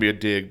also going to be a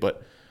dig,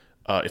 but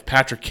if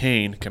Patrick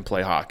Kane can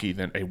play hockey,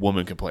 then a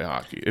woman can play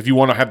hockey. If you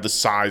want to have the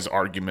size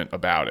argument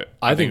about it,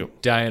 I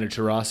think Diana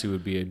Taurasi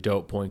would be a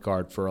dope point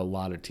guard for a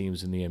lot of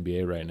teams in the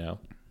NBA right now.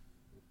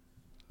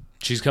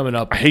 She's coming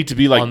up. I hate to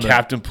be like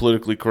Captain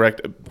Politically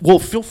Correct. Well,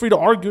 feel free to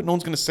argue. No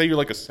one's going to say you're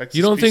like a sexist.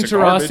 You don't think piece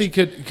of Taurasi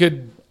garbage.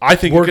 could I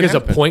think work it could as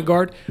happen. a point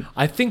guard?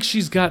 I think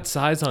she's got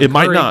size on. It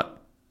might Curry.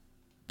 not.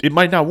 It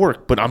might not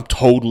work, but I'm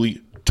totally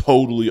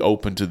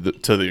open to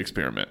the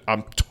experiment.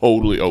 I'm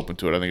totally open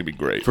to it. I think it'd be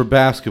great. For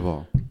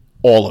basketball.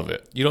 All of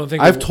it. You don't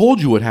think I've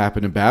told you what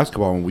happened in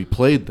basketball when we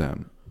played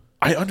them.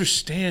 I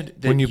understand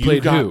that When you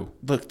played who?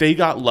 Look, they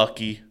got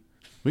lucky.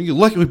 We get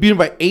lucky. We beat them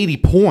by 80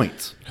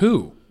 points.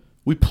 who?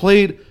 We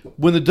played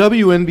when the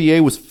WNBA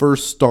was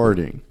first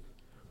starting.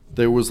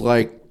 There was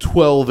like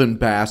 12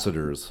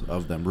 ambassadors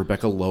of them.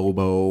 Rebecca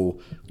Lobo,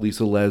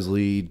 Lisa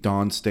Leslie,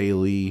 Dawn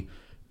Staley.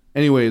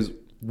 Anyways,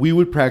 we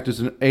would practice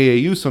in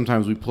AAU.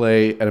 Sometimes we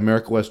play at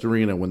America West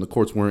Arena when the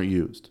courts weren't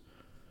used.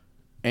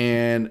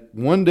 And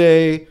one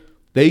day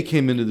they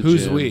came into the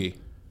Who's gym. we?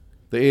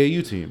 The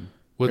AAU team.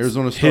 What's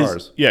Arizona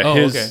Stars.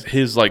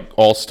 His like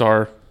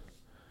all-star.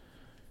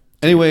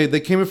 Anyway, they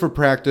came in for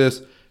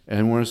practice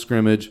and wanted to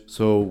scrimmage,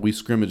 so we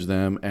scrimmaged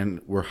them,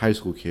 and we're high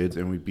school kids,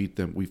 and we beat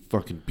them. We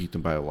fucking beat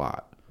them by a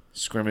lot.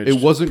 Scrimmage. It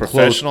wasn't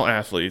professional close.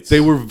 athletes. They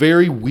were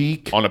very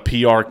weak. on a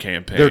PR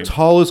campaign. Their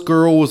tallest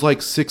girl was like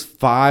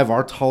 6'5".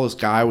 Our tallest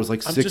guy was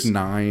like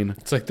 6'9".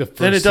 It's like the first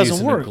Then it doesn't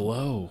season work. of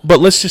Glow. But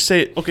let's just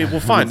say, okay, well,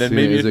 fine. Then seen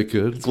maybe it. Is it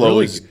good? It's Glow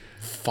really is good.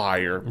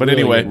 fire. But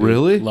Really anyway, good.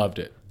 Really? Loved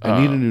it. I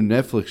need a new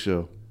Netflix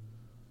show.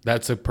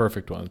 That's a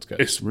perfect one. It's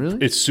good. it's Really?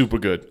 it's super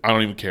good. I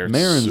don't even care. It's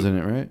Marin's super- in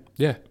it, right?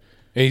 Yeah,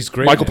 and he's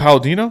great. Michael man.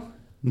 Palladino.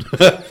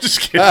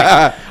 Just kidding.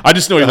 I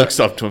just know he looks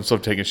up to him, so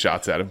I'm taking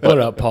shots at him. What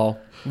up, Paul?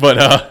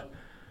 But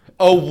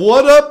Oh,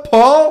 what up,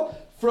 Paul?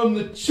 From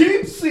the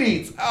cheap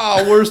seats.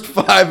 Oh, worst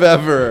five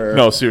ever.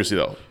 no, seriously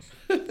though,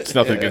 it's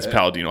nothing against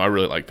Palladino. I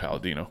really like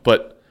Palladino,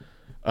 but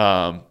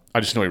I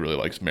just know he really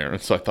likes Marin,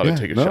 so I thought I'd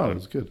take a shot at It him.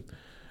 was good.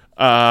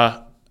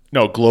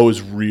 No, Glow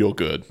is real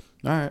good.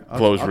 All right.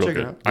 Glow is I'll real check it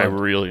good. out. I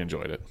really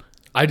enjoyed it.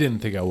 I didn't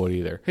think I would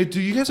either. Hey,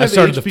 do you guys I have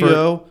started the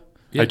HBO?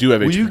 I do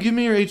have Will HBO. you give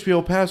me your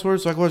HBO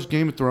password so I can watch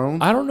Game of Thrones?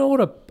 I don't know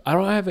I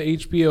don't have an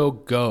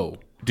HBO Go.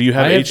 Do you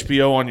have I have-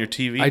 HBO on your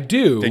TV? I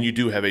do. Then you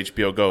do have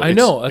HBO Go. I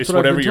know, that's It's what I've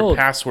whatever been your told.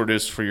 password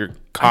is for your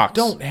Cox. I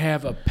don't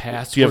have a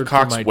password. Do you have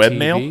Cox for my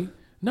webmail? TV.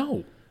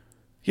 No.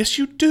 Yes,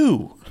 you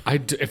do.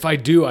 If I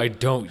do, I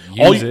don't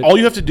use it. All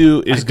you have to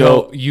do is I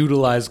don't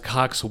utilize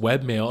Cox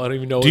webmail. I don't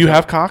even know. Do you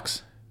have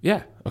Cox?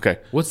 Yeah. Okay.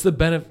 What's the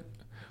benefit?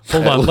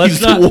 Hold on.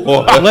 least Let's not.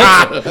 one.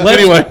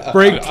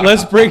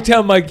 Let's break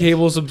down my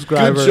cable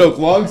subscriber. Good joke.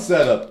 Long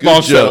setup. Good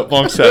Long joke. setup.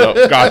 Long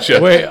setup. Gotcha.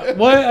 Wait,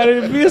 what?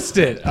 I missed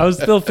it. I was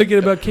still thinking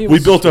about cable. We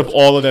built up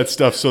all of that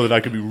stuff so that I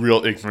could be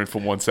real ignorant for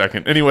 1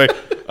 second. Anyway,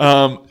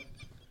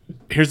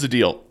 here's the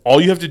deal.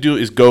 All you have to do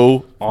is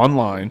go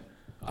online.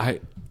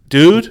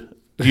 Dude,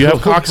 do you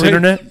have Cox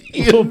internet?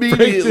 He We'll break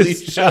immediately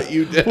this shut down.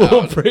 you down.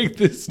 We'll break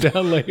this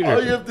down later.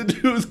 All you have to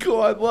do is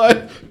go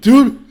online.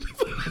 Dude.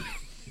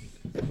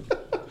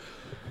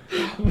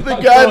 The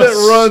guy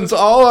that runs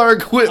all our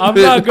equipment. I'm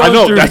not going I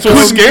know, through that's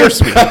what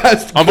scares me.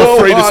 I'm Go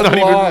afraid it's not even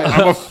online.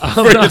 I'm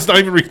afraid it's not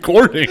even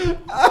recording.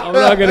 I'm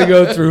not going to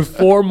go through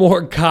 4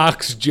 more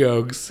Cox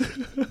jokes.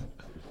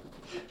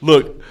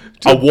 Look,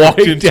 I walked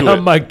break into down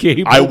it. my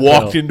cable I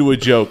walked bill. into a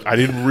joke. I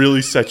didn't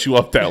really set you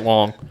up that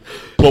long.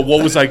 But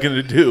what was I going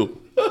to do?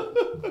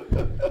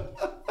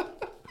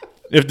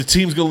 If the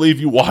team's going to leave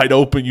you wide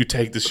open, you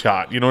take the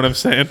shot. You know what I'm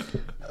saying?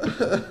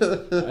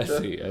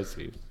 I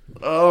see.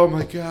 Oh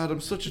my God, I'm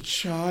such a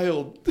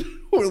child.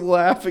 We're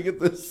laughing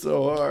at this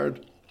so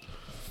hard.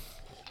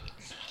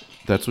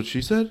 That's what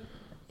she said?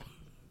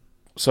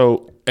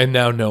 So And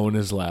now no one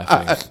is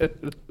laughing.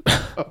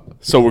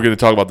 we're going to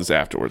talk about this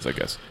afterwards, I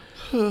guess.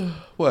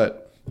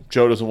 What?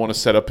 Joe doesn't want to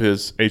set up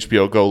his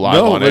HBO Go live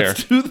No, on air.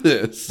 let's do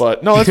this.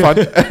 But no, that's fine.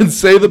 And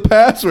say the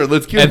password.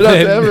 Let's give And it up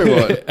then to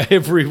everyone.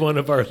 every one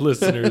of our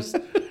listeners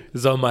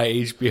is on my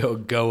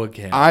HBO Go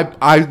account.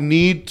 I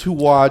need to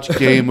watch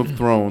Game of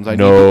Thrones. I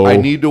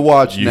need to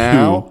watch You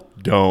now.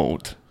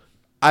 don't.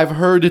 I've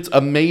heard it's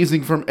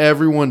amazing from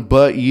everyone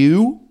but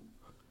you.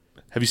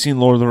 Have you seen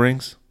Lord of the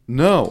Rings?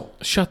 No.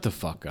 Shut the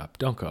fuck up.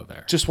 Don't go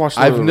there. Just watch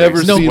Lord I've of the never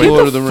Rings. No, seen get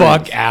Lord the of the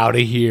fuck Rings. out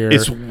of here.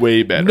 It's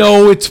way better.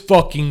 No, it's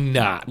fucking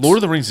not. Lord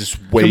of the Rings is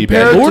way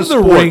Compare better. it Lord of to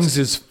the sports. Rings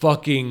is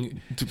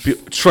fucking.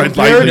 Tread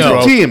Compare lightly, it to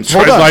bro. teams.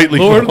 Tread Hold on. lightly,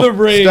 Lord of bro. the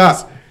Rings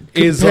Stop.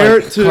 is Compare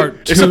like it to-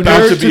 cartoon. It's about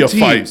compare to it be to a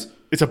fight. teams.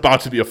 It's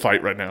about to be a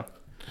fight right now.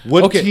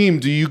 What team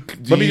do you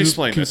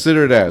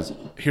consider it as?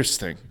 Here's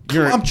the thing.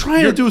 I'm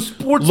trying to do a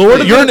sports. You're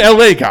an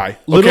LA guy,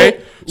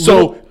 okay?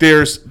 So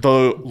there's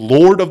the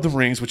Lord of the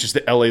Rings, which is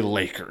the LA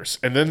Lakers,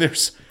 and then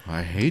there's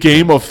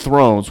Game of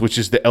Thrones, which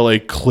is the LA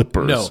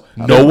Clippers.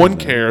 No one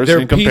cares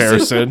in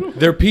comparison.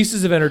 They're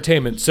pieces of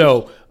entertainment.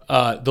 So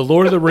the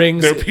Lord of the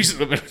Rings. They're pieces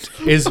of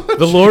entertainment. Is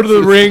the Lord of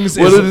the Rings?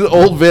 What is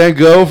old Van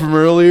Gogh from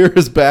earlier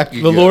is back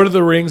again. The Lord of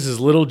the Rings is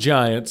Little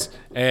Giants,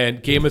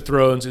 and Game of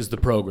Thrones is the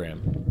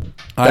program.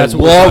 I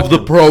love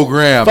the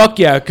program. Fuck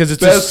yeah, because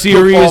it's Best a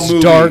serious,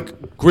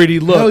 dark, gritty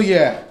look. Hell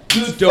yeah.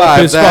 Dope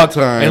as fuck.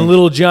 And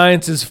Little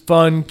Giants is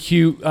fun,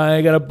 cute.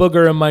 I got a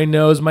booger in my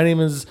nose. My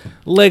name is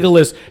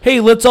Legolas. Hey,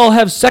 let's all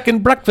have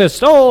second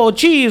breakfast. Oh,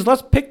 geez,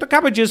 let's pick the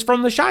cabbages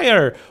from the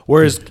Shire.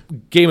 Whereas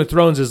Game of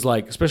Thrones is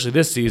like, especially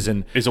this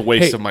season, is a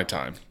waste of my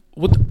time.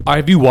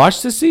 Have you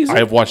watched this season? I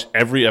have watched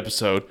every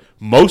episode,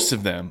 most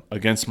of them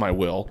against my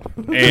will.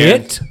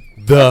 Get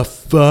the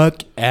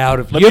fuck out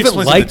of here. You haven't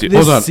liked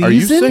this season? Are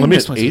you saying that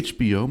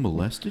HBO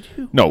molested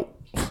you? No.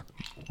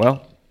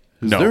 Well,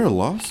 is there a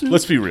lawsuit?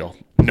 Let's be real.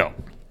 No.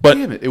 But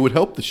damn it would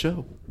help the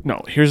show.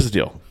 No, here's the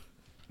deal.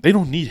 They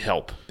don't need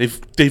help.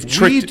 They've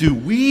tricked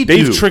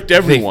They've tricked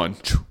everyone.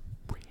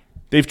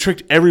 They've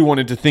tricked everyone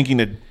into thinking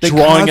that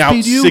drawing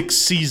out 6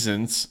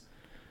 seasons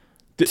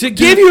to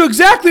give you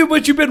exactly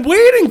what you've been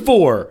waiting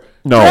for.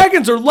 No.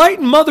 Dragons are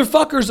lighting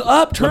motherfuckers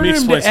up, turning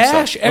them to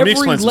ash every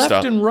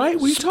left and right.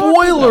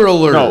 Spoiler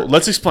alert. No,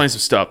 let's explain some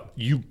stuff.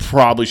 You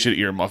probably should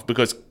earmuff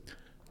because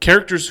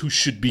characters who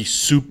should be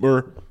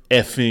super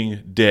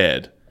effing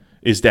dead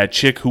is that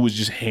chick who was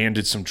just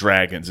handed some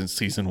dragons in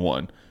season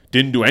 1.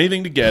 Didn't do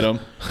anything to get them,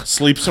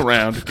 sleeps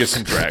around, gets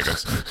some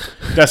dragons.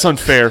 That's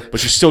unfair, but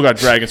she still got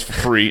dragons for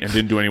free and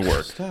didn't do any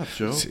work. Stop,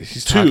 Joe.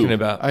 He's talking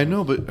about. I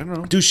know, but I don't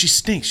know. Dude, she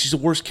stinks. She's the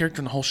worst character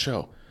in the whole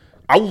show.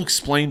 I will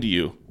explain to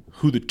you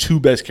who the 2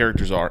 best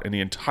characters are in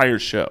the entire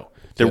show.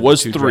 There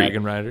was 3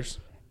 Dragon Riders.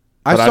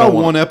 I saw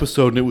one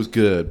episode and it was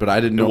good, but I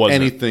didn't know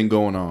anything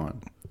going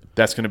on.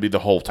 That's going to be the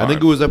whole time. I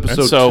think it was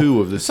episode 2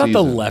 of this season. It's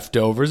not the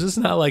leftovers. It's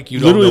not like you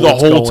literally don't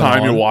know the whole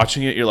time you're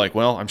watching it. You're like,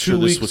 well, I'm sure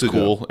this was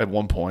cool at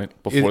one point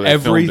before they filmed it.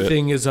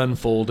 Everything is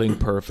unfolding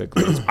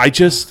perfectly. I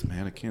just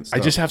can't I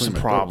just have some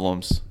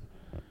problems.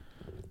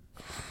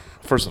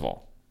 First of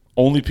all,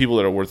 only people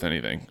that are worth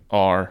anything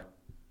are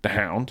the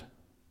Hound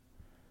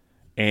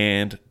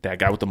and that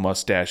guy with the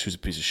mustache who's a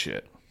piece of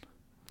shit.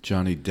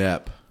 Johnny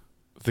Depp.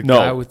 The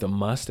guy with the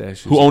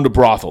mustache who owned a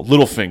brothel,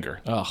 Littlefinger.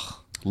 Ugh,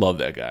 love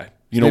that guy.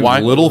 You know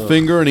why?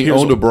 Littlefinger, and he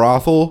owned a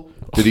brothel.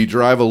 Did he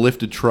drive a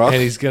lifted truck?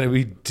 And he's gonna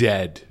be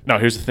dead. No,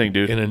 here's the thing,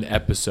 dude. In an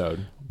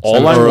episode,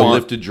 all I want a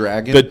lifted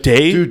dragon. The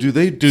day, dude. Do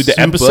they the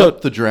episode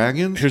up the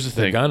dragons? Here's the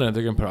thing. They're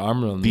gonna put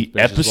armor on the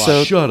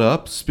episode. Shut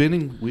up,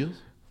 spinning wheels.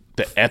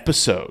 The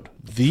episode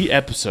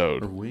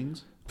or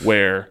wings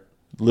where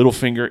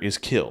Littlefinger is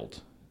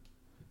killed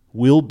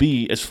will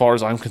be, as far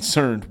as I'm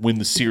concerned, when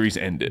the series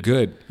ended.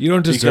 Good. You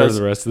don't deserve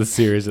the rest of the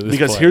series at this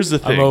because point. Here's the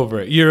thing. I'm over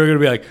it. You're going to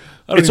be like,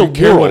 I don't even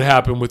care what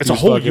happened with these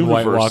fucking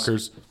White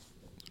Walkers.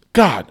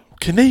 God,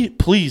 can they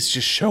please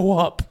just show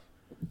up?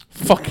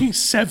 Fucking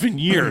 7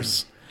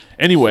 years.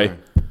 Anyway,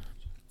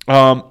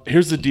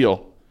 here's the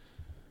deal.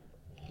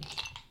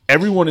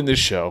 Everyone in this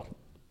show,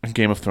 in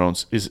Game of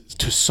Thrones, is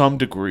to some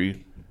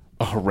degree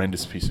a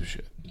horrendous piece of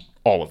shit.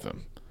 All of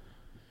them.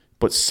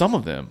 But some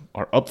of them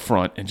are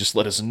upfront and just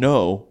let us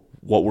know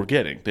what we're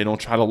getting. They don't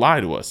try to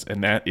lie to us,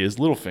 and that is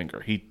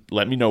Littlefinger. He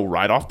let me know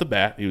right off the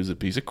bat he was a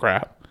piece of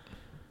crap,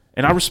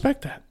 and I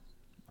respect that.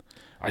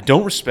 I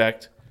don't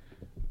respect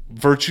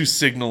virtue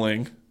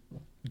signaling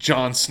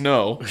Jon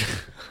Snow,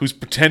 who's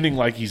pretending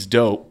like he's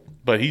dope,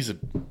 but he's a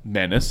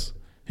menace.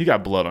 He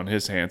got blood on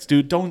his hands.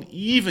 Dude, don't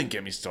even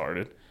get me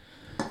started.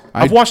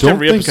 I've watched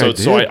every episode,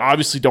 so I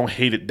obviously don't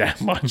hate it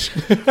that much.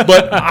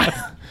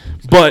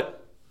 But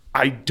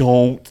I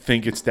don't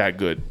think it's that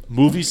good.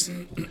 Movies,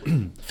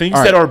 things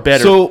that are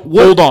better. So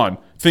hold on,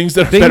 things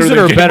that are better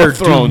than Game of Thrones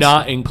do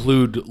not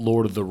include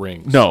Lord of the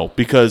Rings. No,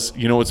 because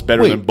you know what's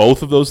better than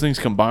both of those things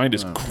combined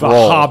is Krull. The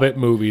Hobbit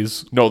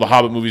movies. No, the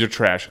Hobbit movies are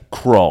trash.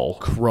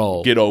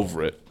 Krull. Get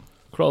over it.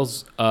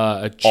 Krull's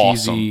a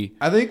cheesy. Awesome.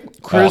 I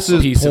think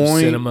Chris's piece point of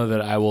cinema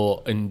that I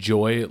will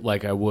enjoy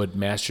like I would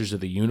Masters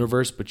of the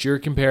Universe, but you're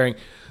comparing.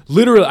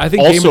 Literally, I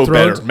think also Game of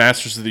Thrones, better,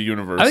 Masters of the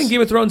Universe. I think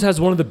Game of Thrones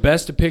has one of the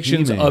best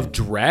depictions of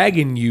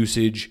dragon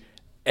usage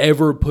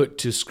ever put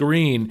to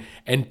screen,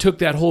 and took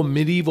that whole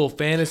medieval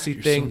fantasy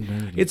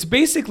thing. It's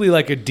basically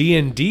like a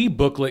D&D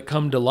booklet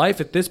come to life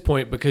at this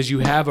point, because you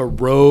have a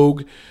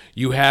rogue,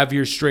 you have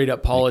your straight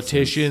up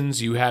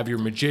politicians, you have your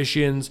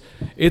magicians.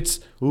 It's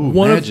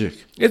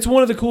magic. It's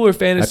one of the cooler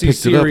fantasy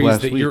series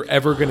that you're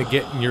ever going to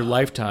get in your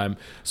lifetime,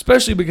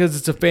 especially because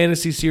it's a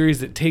fantasy series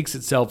that takes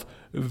itself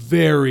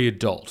very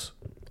adult.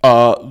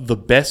 The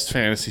best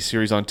fantasy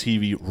series on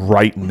TV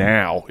right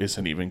now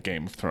isn't even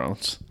Game of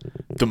Thrones.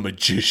 The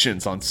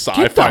Magicians on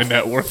Sci-Fi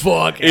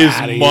Network is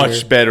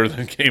much better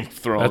than Game of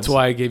Thrones. That's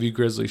why I gave you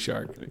Grizzly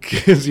Shark,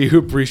 because you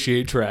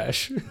appreciate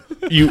trash.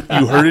 You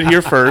heard it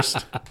here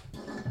first.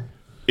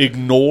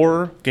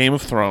 Ignore Game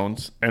of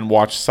Thrones and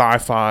watch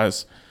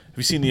Sci-Fi's Have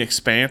you seen The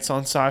Expanse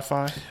on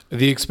Sci-Fi?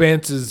 The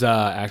Expanse is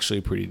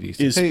actually pretty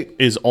decent.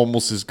 Is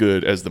almost as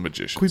good as The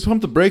Magicians. Can we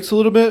pump the brakes a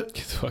little bit?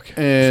 Get the fuck out.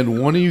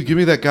 And one of you give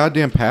me that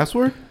goddamn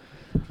password?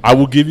 I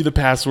will give you the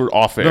password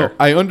off air. No,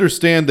 I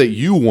understand that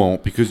you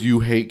won't because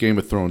you hate Game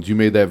of Thrones. You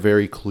made that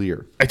very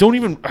clear. I don't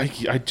even.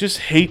 I just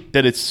hate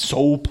that it's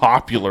so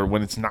popular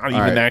when it's not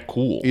even right. that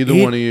cool. Either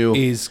It one of you.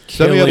 is Send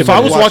me killing other If I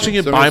was Watch watching it.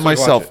 it So by let's watch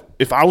myself, it.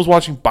 if I was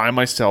watching by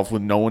myself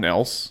with no one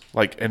else,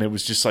 like, and it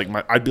was just like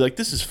I'd be like,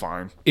 this is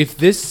fine. If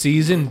this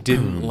season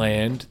didn't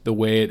land the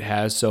way it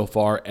has so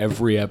far,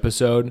 every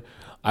episode,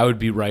 I would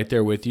be right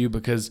there with you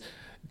because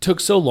it took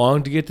so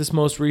long to get this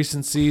most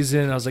recent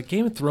season. I was like,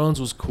 Game of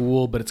Thrones was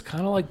cool, but it's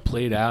kind of like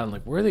played out and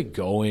like, where are they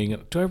going?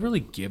 Do I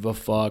really give a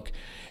fuck?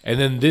 And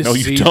then this No,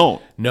 you season,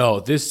 don't. No,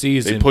 this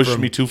season They pushed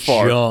from me too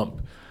far.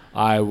 Jump,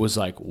 I was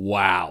like,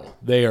 wow,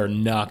 they are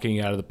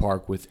knocking out of the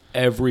park with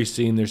every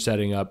scene they're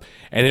setting up.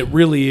 And it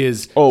really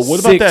is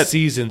what about six that-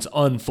 seasons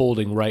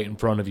unfolding right in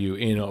front of you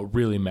in a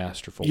really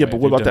masterful Yeah, way. but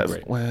what They've about done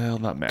that? great. Well,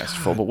 not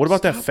masterful, but what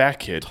about that fat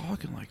kid?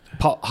 Talking like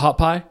that. Hot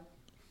Pie?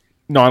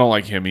 No, I don't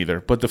like him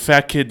either. But the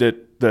fat kid that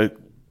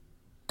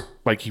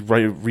like he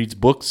reads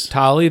books.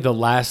 Tolly, the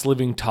last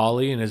living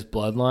Tolly in his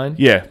bloodline.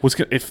 Yeah,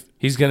 if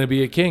He's going to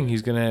be a king.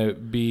 He's going to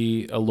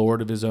be a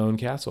lord of his own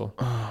castle.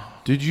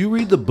 Did you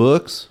read the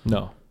books?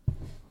 No.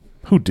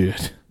 who did?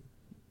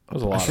 That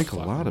was a lot think of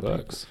a lot of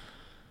books.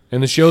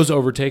 And the show's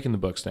overtaken the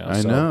books now.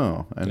 I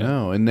so-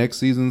 know. And next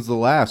season's the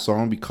last, so I'm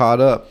going to be caught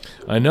up.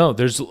 I know.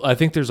 I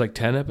think there's like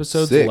 10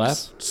 episodes 6.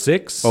 left.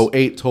 6? Oh,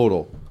 8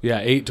 total. Yeah,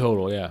 8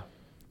 total, yeah.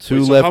 2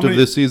 Wait, so left how of many-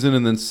 this season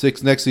and then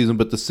 6 next season,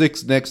 but the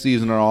 6 next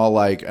season are all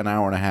like an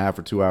hour and a half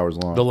or 2 hours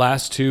long. The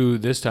last 2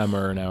 this time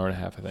are an hour and a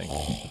half, I think.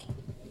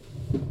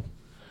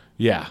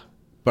 Yeah.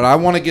 But I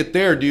want to get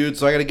there, dude,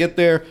 so I got to get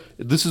there.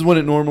 This is when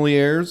it normally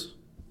airs,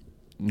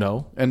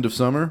 No. end of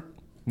summer.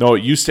 No,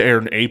 it used to air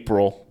in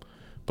April,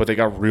 but they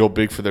got real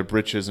big for their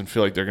britches and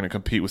feel like they're going to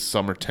compete with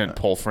summer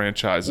tentpole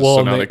franchises. Well, so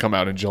and now they- they come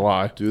out in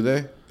July. Do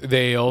they?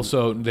 They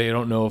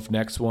don't know if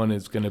next one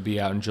is going to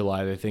be out in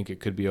July. They think it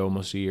could be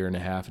almost a year and a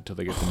half until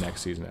they get the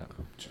next season out.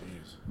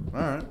 All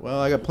right. Well,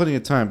 I got plenty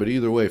of time, but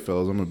either way,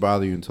 fellas, I'm going to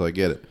bother you until I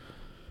get it.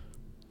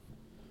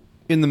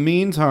 In the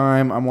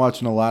meantime, I'm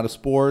watching a lot of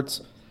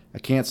sports. I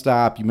can't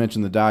stop. You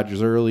mentioned the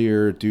Dodgers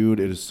earlier. Dude,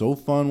 it is so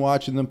fun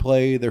watching them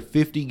play. They're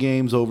 50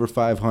 games over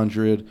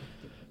 500.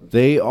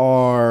 They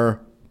are...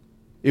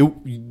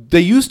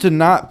 They used to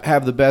not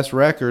have the best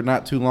record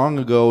not too long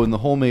ago in the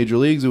whole major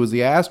leagues. It was the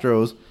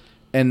Astros.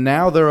 And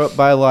now they're up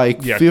by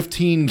like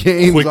 15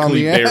 games on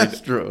the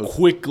Astros.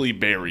 Quickly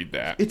buried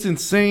that. It's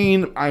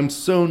insane. I'm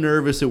so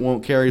nervous it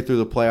won't carry through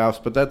the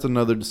playoffs, but that's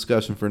another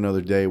discussion for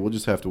another day. We'll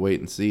just have to wait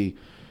and see.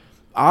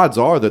 Odds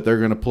are that they're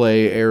going to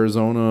play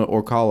Arizona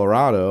or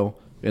Colorado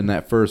in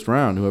that first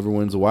round, whoever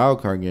wins the wild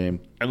card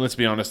game. And let's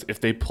be honest, if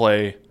they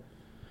play,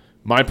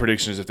 my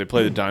prediction is if they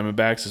play the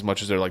Diamondbacks as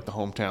much as they're like the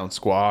hometown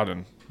squad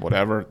and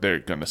whatever, they're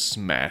going to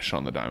smash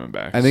on the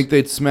Diamondbacks. I think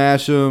they'd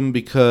smash them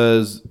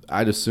because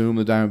I'd assume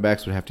the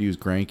Diamondbacks would have to use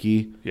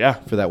Greinke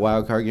for that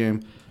wild card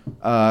game.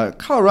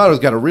 Colorado's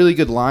got a really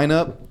good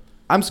lineup.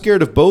 I'm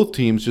scared of both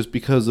teams just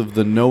because of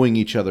the knowing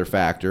each other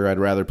factor. I'd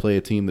rather play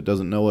a team that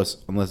doesn't know us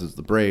unless it's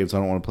the Braves. I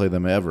don't want to play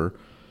them ever.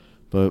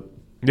 But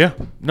yeah.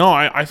 No,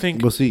 I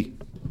think we'll see.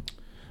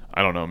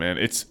 I don't know, man.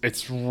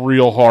 It's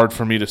real hard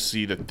for me to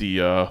see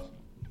that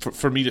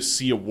for me to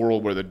see a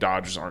world where the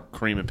Dodgers aren't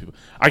creaming people.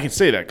 I can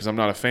say that because I'm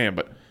not a fan,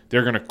 but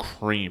they're going to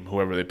cream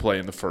whoever they play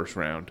in the first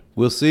round.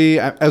 We'll see.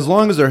 As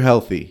long as they're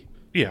healthy.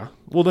 Yeah.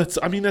 Well, that's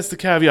the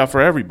caveat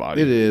for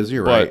everybody. It is.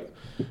 You're right.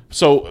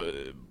 So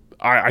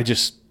I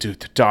just, dude,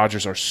 the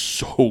Dodgers are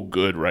so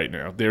good right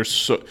now. They're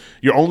so.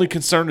 Your only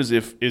concern is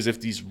if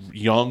these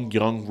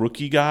young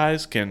rookie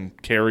guys can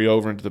carry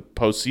over into the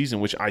postseason,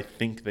 which I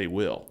think they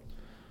will.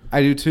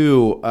 I do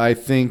too. I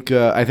think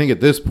at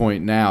this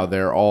point now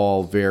they're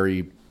all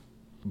very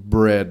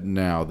bred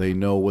now. They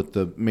know what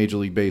the Major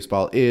League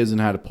Baseball is and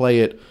how to play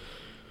it.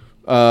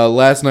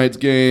 Last night's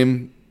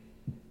game,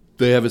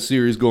 they have a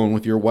series going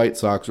with your White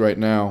Sox right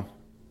now.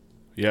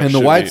 Yeah, and the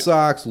White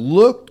Sox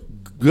looked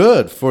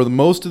good for the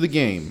most of the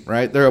game,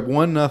 right? They're up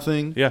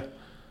 1-0. Yeah.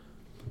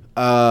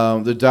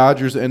 The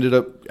Dodgers ended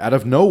up out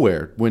of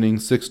nowhere winning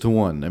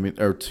 6-1. I mean,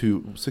 or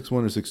 6-1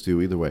 or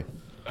 6-2, either way.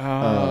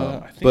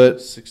 I think but it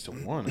was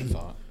 6-1. I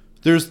thought.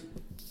 There's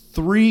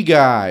 3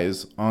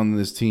 guys on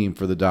this team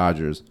for the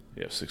Dodgers.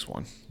 Yeah,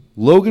 6-1.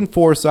 Logan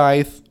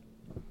Forsythe,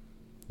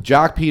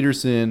 Jock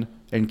Peterson,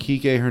 and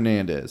Kike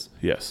Hernandez.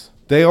 Yes.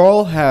 They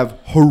all have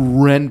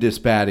horrendous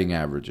batting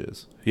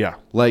averages. Yeah.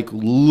 Like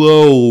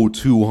low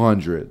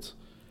 200s.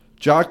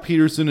 Jock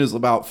Peterson is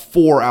about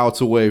 4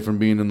 outs away from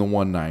being in the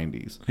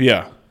 190s.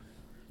 Yeah.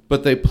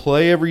 But they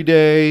play every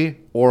day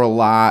or a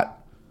lot.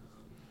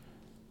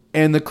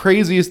 And the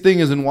craziest thing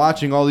is in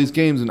watching all these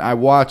games, and I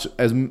watch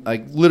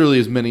literally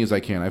as many as I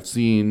can. I've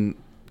seen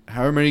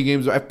however many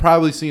games. I've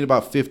probably seen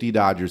about 50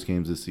 Dodgers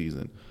games this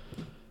season.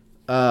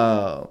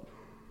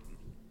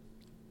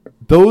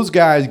 Those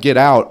guys get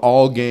out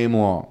all game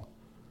long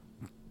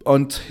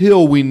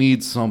until we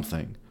need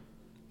something.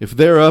 If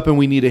they're up and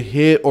we need a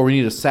hit or we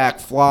need a sac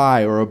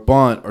fly or a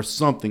bunt or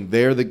something,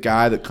 they're the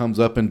guy that comes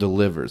up and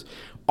delivers.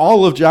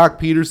 All of Jock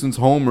Peterson's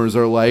homers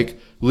are like,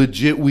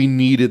 legit, we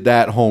needed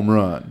that home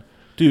run.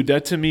 Dude,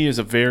 that to me is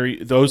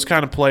those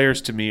kind of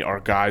players to me are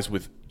guys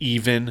with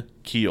even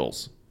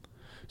keels.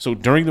 So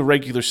during the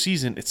regular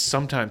season, it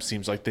sometimes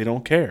seems like they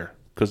don't care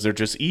because they're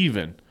just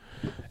even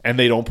and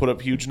they don't put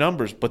up huge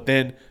numbers. But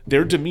then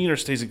their demeanor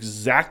stays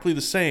exactly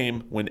the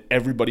same when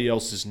everybody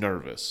else is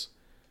nervous.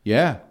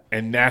 Yeah.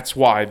 And that's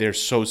why they're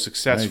so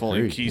successful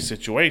in key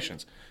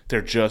situations.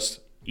 They're just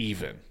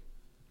even.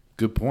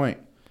 Good point.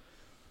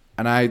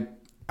 And I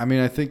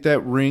think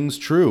that rings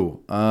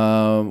true.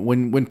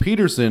 When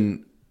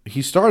Peterson,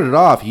 he starts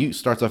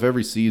off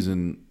every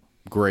season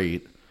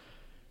great.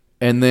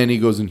 And then he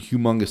goes in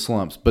humongous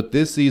slumps. But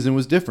this season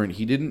was different.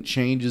 He didn't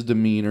change his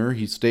demeanor.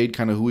 He stayed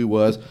kind of who he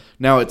was.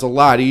 Now, it's a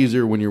lot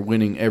easier when you're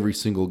winning every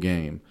single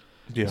game.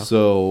 Yeah.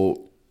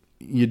 So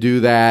you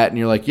do that, and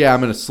you're like, yeah,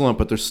 I'm in a slump,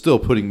 but they're still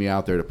putting me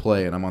out there to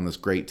play, and I'm on this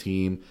great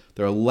team.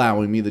 They're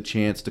allowing me the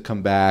chance to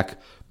come back.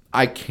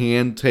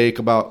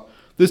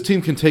 This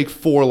team can take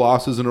 4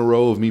 losses in a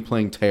row of me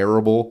playing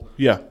terrible.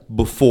 Yeah.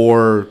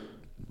 Before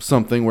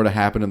something were to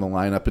happen in the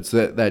lineup. It's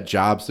that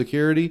job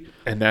security.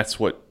 And that's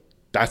what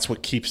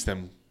keeps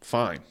them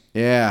fine.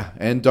 Yeah,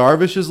 and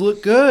Darvish has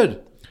looked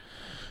good.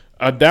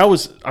 When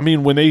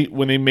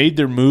they made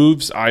their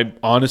moves, I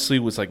honestly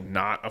was like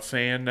not a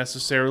fan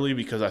necessarily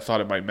because I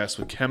thought it might mess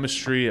with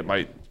chemistry. It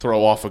might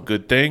throw off a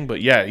good thing.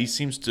 But yeah, he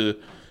seems to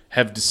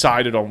have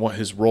decided on what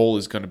his role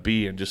is going to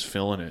be and just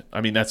filling it.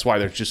 I mean, that's why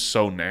they're just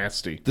so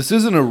nasty. This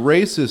isn't a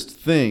racist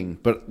thing,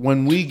 but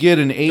when we get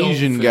an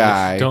Asian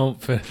guy...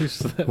 Don't finish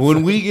this.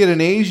 When we get an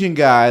Asian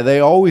guy, they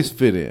always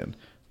fit in.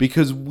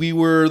 Because we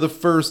were the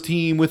first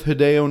team with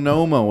Hideo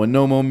Nomo and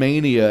Nomo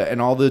Mania and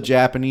all the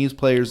Japanese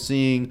players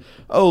seeing,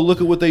 oh,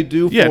 look at what they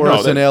do for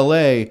us in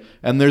L.A.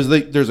 And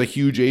there's a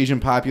huge Asian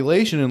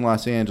population in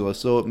Los Angeles,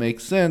 so it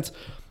makes sense.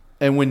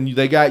 And when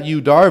they got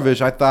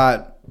Darvish, I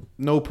thought,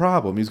 no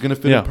problem. He's going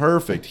to fit in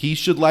perfect. He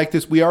should like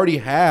this. We already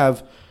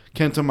have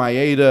Kenta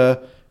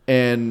Maeda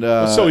and...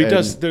 so he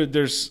does...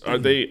 Are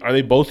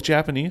they both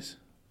Japanese?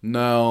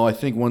 No, I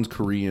think one's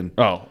Korean.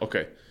 Oh,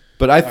 okay.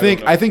 But I think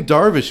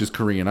Darvish is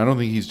Korean. I don't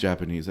think he's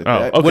Japanese.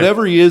 Okay.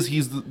 Whatever he is,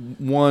 he's the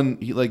one.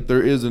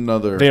 There is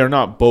another. They are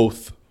not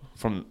both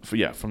from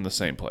the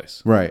same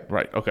place. Right.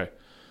 Right. Okay.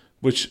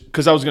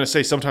 Because I was going to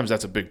say sometimes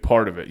that's a big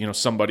part of it. You know,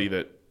 somebody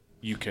that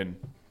you can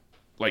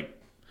like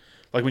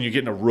when you're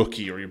getting a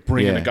rookie or you're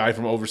bringing a guy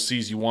from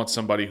overseas, you want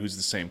somebody who's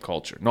the same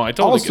culture. No, I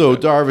totally also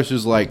get that. Darvish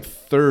is like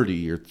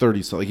 30 or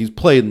 30 something. He's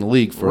played in the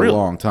league for a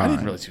long time. I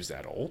didn't realize he was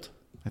that old.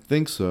 I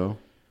think so.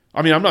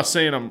 I mean, I'm not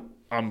saying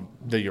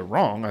that you're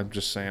wrong. I'm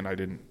just saying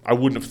I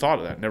wouldn't have thought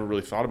of that. Never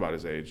really thought about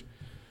his age.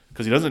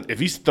 Because he doesn't, if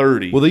he's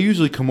 30. Well, they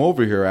usually come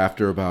over here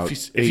after about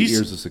 8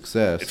 years of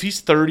success. If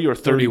he's 30 or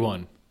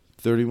 31.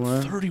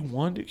 31?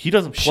 31? Dude. He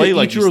doesn't play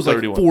like he's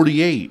 31. Like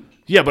 48.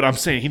 Yeah, but I'm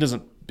saying he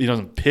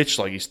doesn't pitch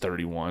like he's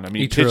 31. I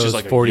mean, he pitches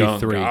like 43.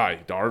 A young guy.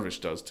 Darvish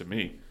does to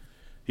me.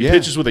 He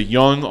pitches with a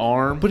young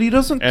arm. But he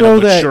doesn't throw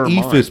that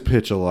eephus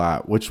pitch a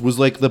lot, which was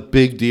like the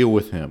big deal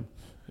with him.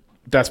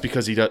 That's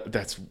because he does.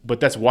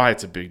 That's why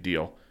it's a big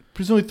deal. But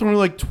he's only thrown it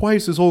like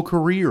twice his whole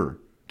career.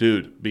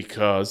 Dude,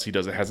 because he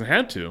hasn't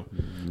had to.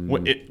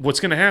 What's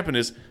going to happen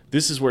is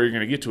this is where you're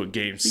going to get to a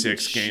game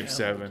 6, game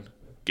 7.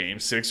 Game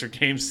 6 or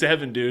game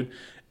 7, dude.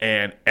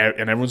 And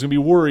everyone's going to be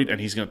worried,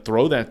 and he's going to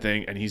throw that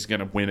thing, and he's going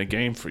to win a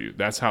game for you.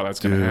 That's how that's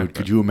going to happen.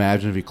 Could you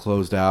imagine if he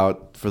closed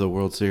out for the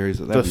World Series?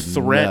 That'd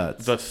be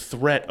nuts. The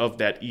threat of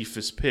that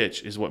eephus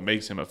pitch is what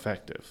makes him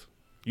effective.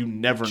 You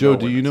never know. Joe,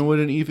 do you know what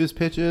an eephus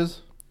pitch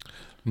is?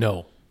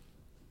 No.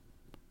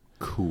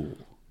 Cool.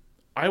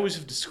 I always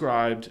have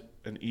described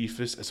an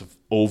eephus as an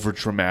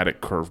over-dramatic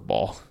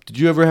curveball. Did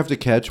you ever have to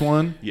catch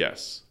one?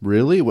 Yes.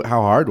 Really?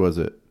 How hard was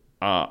it?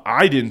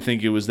 I didn't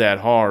think it was that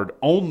hard,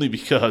 only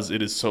because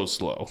it is so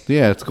slow.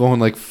 Yeah, it's going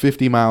like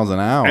 50 miles an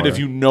hour. And if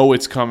you know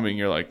it's coming,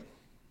 you're like,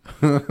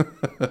 you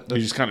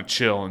just kind of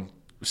chill and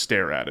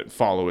stare at it,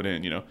 follow it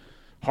in, you know.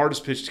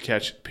 Hardest pitch to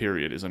catch,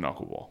 period, is a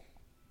knuckleball.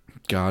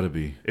 Gotta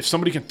be. If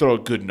somebody can throw a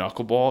good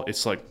knuckleball,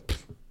 it's like,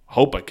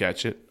 hope I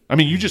catch it. I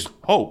mean, you just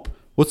hope.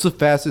 What's the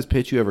fastest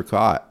pitch you ever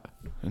caught?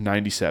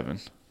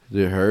 97.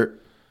 Did it hurt?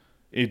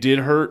 It did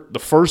hurt. The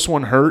first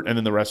one hurt, and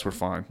then the rest were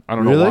fine. I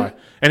don't know why.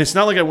 And it's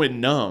not like I went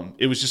numb.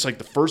 It was just like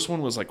the first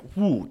one was like,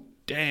 whoo,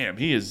 damn,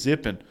 he is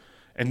zipping.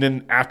 And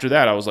then after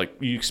that, I was like,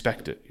 you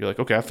expect it. You're like,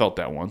 okay, I felt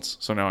that once,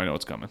 so now I know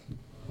it's coming.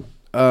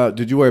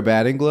 Did you wear a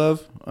batting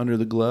glove under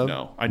the glove?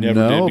 No, I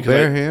never did. No,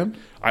 bare hand?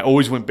 I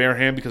always went bare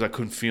hand because I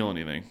couldn't feel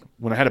anything.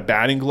 When I had a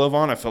batting glove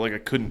on, I felt like I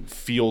couldn't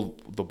feel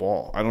the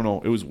ball. I don't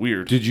know. It was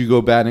weird. Did you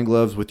go batting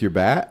gloves with your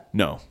bat?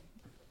 No.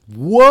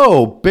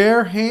 Whoa,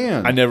 bare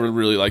hand. I never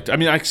really liked it. I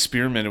mean, I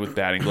experimented with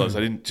batting gloves. I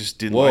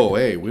didn't Whoa,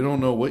 like hey, we don't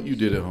know what you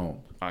did at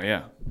home.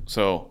 Yeah.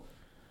 So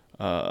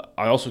I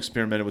also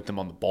experimented with them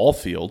on the ball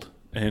field.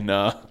 And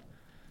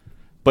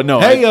but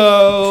no.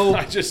 Hey-o!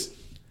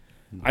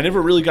 I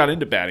never really got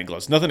into batting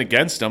gloves. Nothing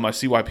against them. I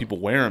see why people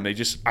wear them.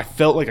 I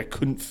felt like I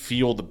couldn't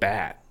feel the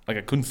bat.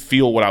 Like I couldn't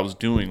feel what I was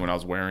doing when I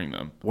was wearing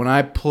them. When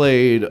I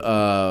played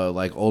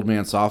like old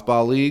man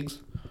softball leagues,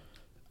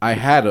 I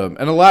had them,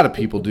 and a lot of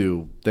people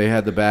do. They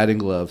had the batting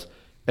gloves.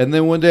 And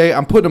then one day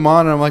I'm putting them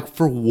on, and I'm like,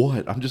 for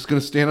what? I'm just going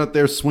to stand out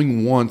there,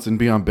 swing once, and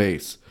be on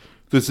base.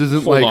 This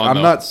isn't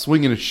I'm not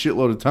swinging a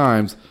shitload of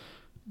times.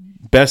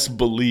 Best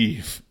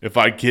believe if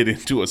I get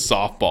into a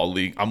softball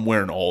league, I'm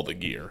wearing all the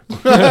gear.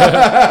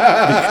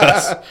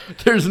 Because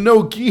there's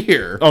no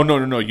gear. Oh,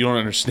 no. You don't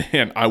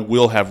understand. I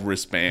will have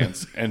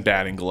wristbands and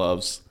batting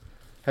gloves.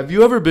 Have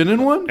you ever been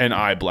in one? And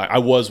eye black. I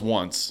was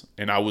once,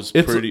 and I was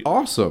pretty... It's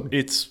awesome.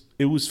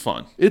 It was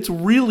fun. It's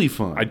really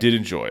fun. I did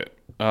enjoy it.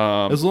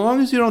 As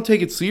long as you don't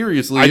take it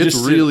seriously, it's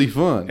really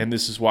fun. And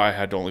this is why I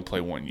had to only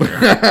play 1 year.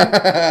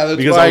 That's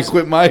because why I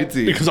quit my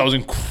team. Because I was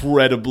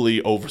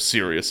incredibly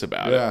over-serious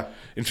about it.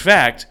 In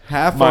fact...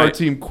 Half our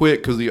team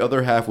quit because the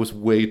other half was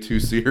way too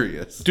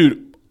serious.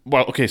 Dude,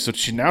 well, okay, so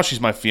now she's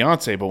my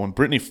fiance, but when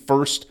Brittany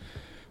first...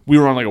 We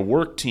were on like a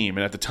work team,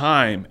 and at the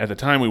time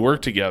we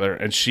worked together,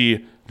 and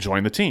she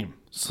joined the team.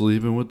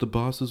 Sleeping with the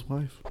boss's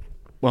wife?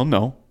 Well,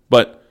 no,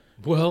 but...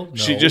 Well, no.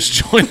 She just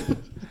joined...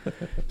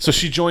 So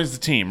she joins the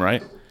team,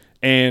 right?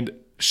 And,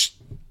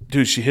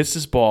 she hits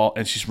this ball,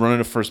 and she's running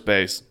to first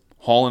base,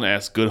 hauling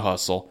ass, good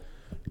hustle,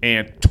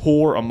 and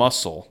tore a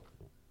muscle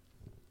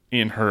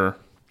in her,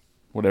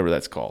 whatever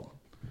that's called.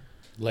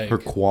 Leg. Her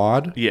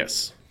quad?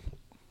 Yes.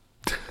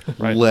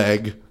 Right.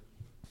 Leg.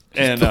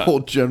 And the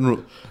whole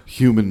general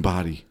human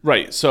body.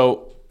 Right.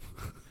 So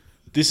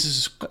this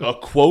is a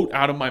quote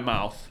out of my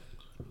mouth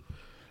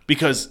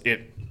because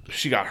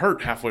she got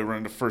hurt halfway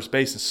running to first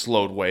base and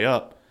slowed way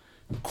up.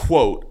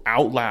 Quote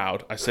out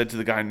loud, I said to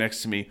the guy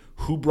next to me,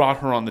 who brought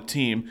her on the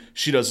team?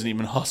 She doesn't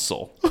even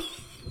hustle.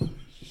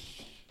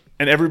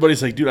 And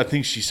everybody's like, dude, I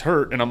think she's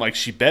hurt. And I'm like,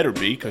 she better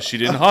be because she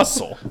didn't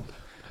hustle.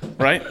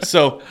 Right?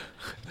 So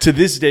to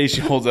this day,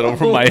 she holds that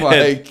over my head.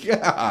 Oh, my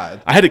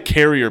God. I had to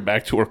carry her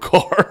back to her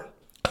car.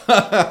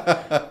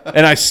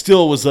 And I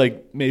still was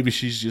like, maybe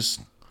she's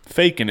just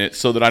faking it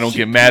so that I don't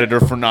get mad at her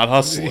for not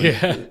hustling.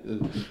 Yeah.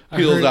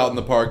 Peels out in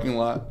the parking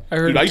lot.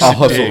 Dude, I'll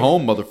hustle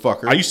home,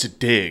 motherfucker. I used to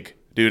dig.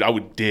 Dude, I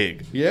would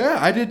dig. Yeah,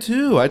 I did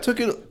too.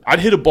 I'd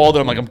hit a ball that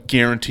I'm like, I'm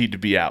guaranteed to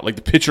be out. Like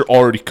the pitcher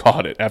already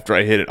caught it after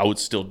I hit it. I would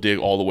still dig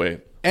all the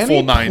way.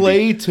 Full 90.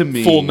 Play to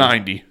me. Full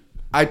 90.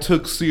 I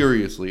took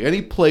seriously.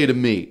 Any play to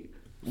me.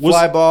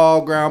 Fly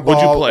ball, ground ball,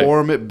 what'd you play?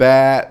 orm at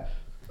bat,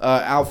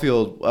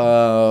 outfield,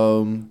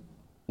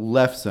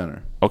 left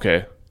center.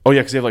 Okay. Oh, yeah,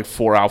 because they have like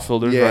 4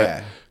 outfilders, yeah.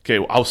 Right? Okay,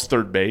 well, I was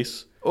third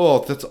base. Oh,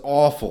 that's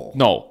awful.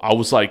 No, I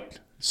was like,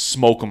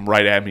 smoke them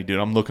right at me, dude.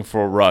 I'm looking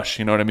for a rush.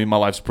 You know what I mean? My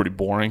life's pretty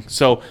boring.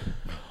 So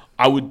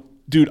I would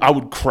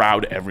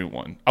crowd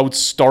everyone. I would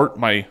start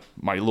my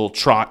little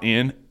trot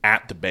in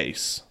at the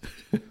base.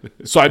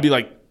 So I'd be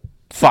like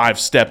 5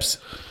 steps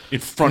in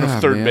front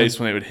of third base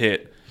when they would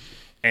hit.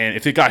 And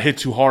if it got hit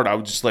too hard, I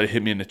would just let it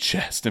hit me in the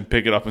chest and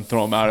pick it up and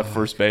throw him out at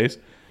first base.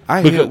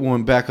 I hit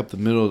one back up the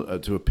middle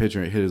to a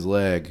pitcher and hit his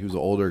leg. He was an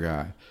older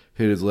guy.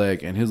 Hit his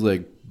leg, and his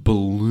leg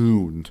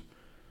ballooned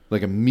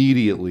like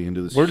immediately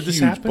into this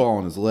huge ball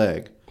in his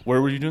leg.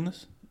 Where were you doing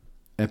this?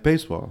 At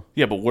baseball.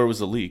 Yeah, but where was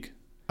the league?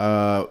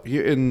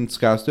 Here in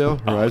Scottsdale,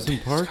 Horizon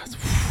Park.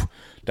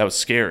 That was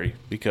scary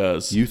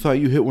because... You thought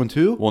you hit one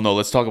too? Well, no,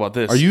 let's talk about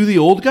this. Are you the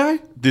old guy?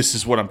 This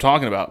is what I'm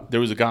talking about. There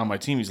was a guy on my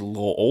team. He's a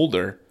little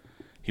older.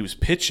 He was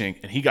pitching,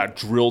 and he got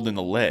drilled in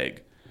the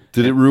leg.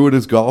 Did it ruin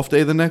his golf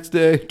day the next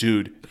day?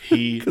 Dude,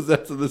 he... Because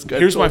that's what this guy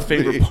Here's told my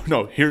favorite... me.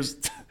 No, here's...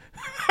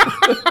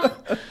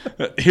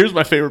 Here's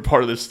my favorite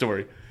part of this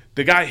story.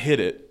 The guy hit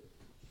it,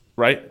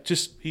 right?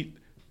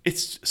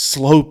 It's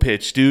slow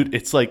pitch, dude.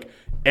 It's like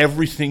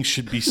everything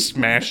should be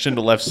smashed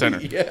into left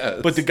center.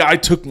 Yes. But the guy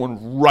took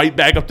one right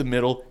back up the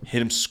middle,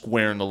 hit him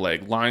square in the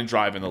leg, line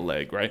drive in the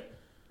leg, right?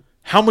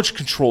 How much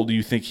control do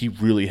you think he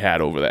really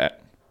had over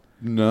that?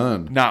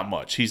 None. Not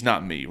much. He's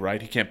not me,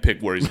 right? He can't pick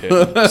where he's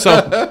hitting.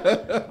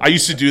 So I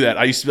used to do that.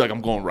 I used to be like,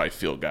 I'm going right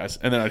field, guys.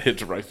 And then I'd hit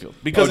to right field.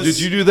 Because did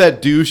you do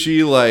that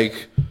douchey,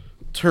 like,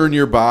 turn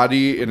your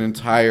body an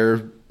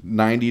entire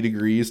 90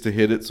 degrees to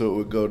hit it so it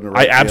would go to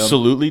right field? I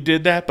absolutely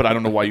did that, but I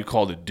don't know why you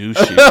called it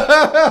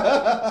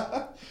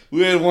douchey.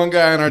 We had one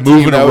guy on our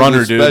team that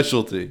was his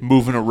specialty.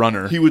 Moving a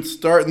runner. He would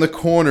start in the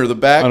corner, the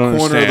back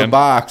corner of the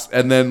box,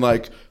 and then,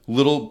 like,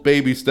 little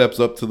baby steps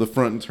up to the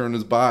front and turn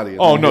his body.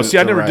 Oh, no. See,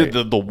 I never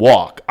did the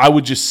walk. I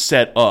would just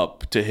set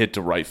up to hit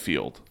to right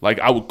field. Like,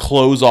 I would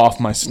close off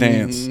my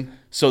stance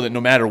so that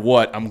no matter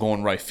what, I'm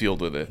going right field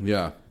with it.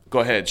 Yeah. Go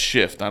ahead,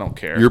 shift. I don't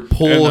care. Your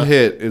pull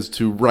hit is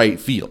to right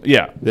field.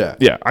 Yeah. Yeah.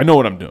 Yeah. I know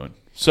what I'm doing.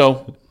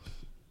 So,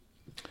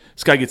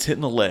 this guy gets hit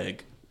in the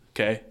leg,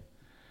 okay?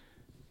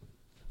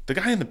 The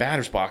guy in the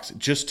batter's box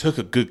just took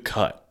a good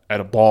cut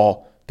at a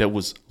ball that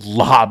was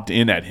lobbed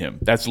in at him.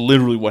 That's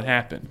literally what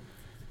happened.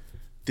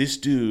 This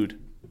dude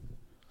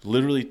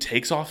literally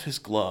takes off his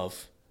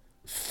glove,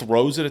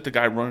 throws it at the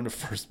guy running to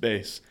first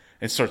base,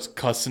 and starts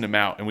cussing him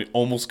out. And we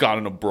almost got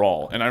in a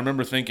brawl. And I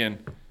remember thinking,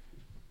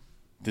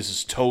 this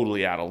is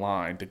totally out of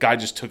line. The guy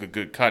just took a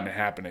good cut and it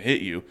happened to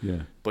hit you.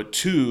 Yeah. But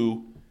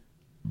 2,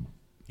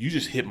 you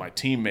just hit my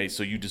teammate,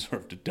 so you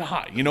deserve to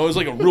die. You know, it was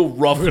like a real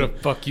rough. We're gonna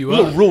fuck you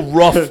a up. real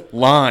rough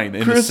line.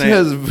 In Chris the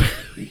sand. has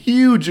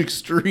huge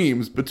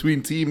extremes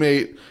between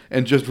teammate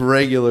and just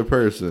regular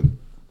person.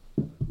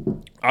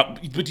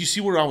 But do you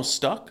see where I was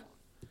stuck?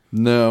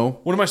 No.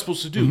 What am I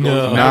supposed to do? No. Go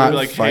to the Not and be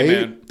like, fight?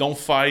 hey man, don't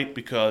fight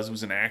because it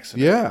was an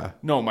accident. Yeah.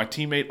 No, my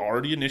teammate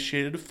already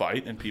initiated a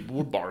fight and people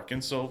were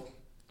barking, so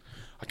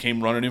I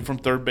came running in from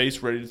third base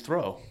ready to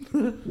throw.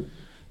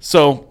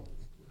 So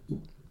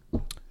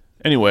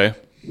anyway,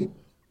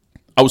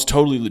 I was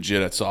totally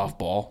legit at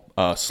softball,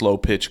 slow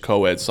pitch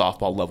co-ed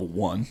softball level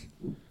 1.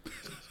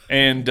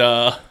 And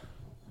so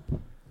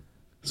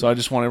I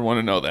just want everyone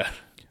to know that.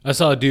 I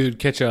saw a dude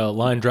catch a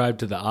line drive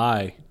to the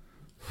eye.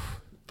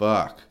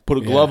 Fuck. Put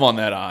a glove on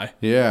that eye.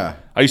 Yeah.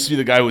 I used to be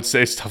the guy who would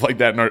say stuff like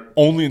that. And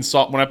only in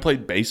when I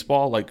played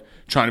baseball, like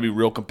trying to be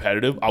real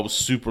competitive, I was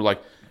super like,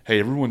 hey,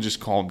 everyone just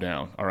calm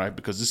down, all right?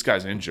 Because this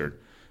guy's injured.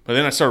 But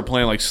then I started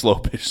playing like slow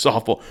pitch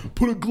softball.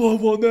 Put a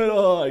glove on that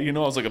eye. You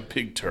know, I was like a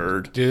big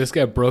turd. Dude, this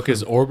guy broke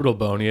his orbital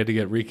bone. He had to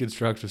get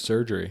reconstructive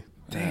surgery.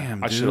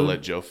 Damn, I dude. should have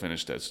let Joe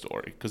finish that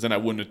story because then I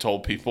wouldn't have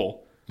told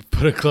people.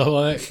 Put a glove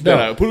on it. Yeah,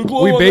 No, put a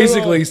glove we on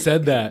basically that eye.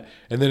 said that,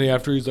 and then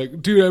after he's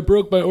like, "Dude, I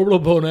broke my orbital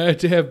bone. I had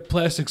to have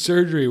plastic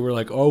surgery." We're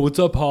like, "Oh, what's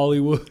up,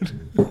 Hollywood?"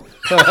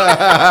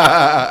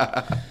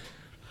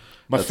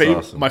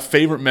 Awesome. My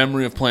favorite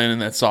memory of playing in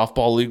that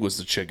softball league was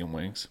the chicken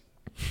wings.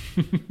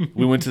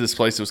 We went to this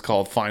place that was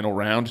called Final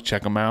Round.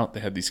 Check them out. They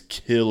had these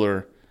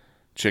killer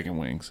chicken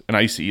wings, and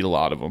I used to eat a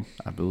lot of them.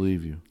 I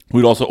believe you.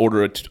 We'd also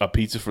order a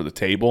pizza for the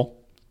table.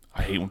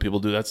 I hate when people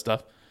do that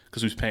stuff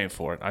because who's paying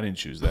for it? I didn't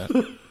choose that.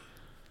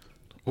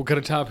 What kind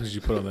of toppings did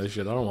you put on that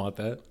shit? I don't want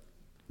that.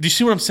 Do you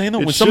see what I'm saying, though?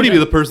 It When should somebody be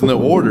the person that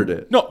ordered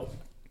it. No,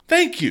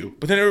 thank you.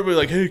 But then everybody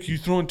like, hey, can you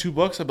throw in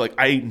 $2? I'd be like,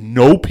 I ate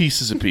no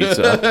pieces of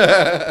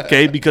pizza.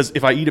 Okay, because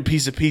if I eat a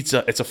piece of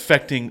pizza, it's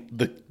affecting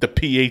the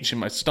pH in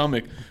my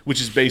stomach, which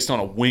is based on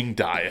a wing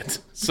diet.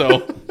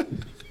 So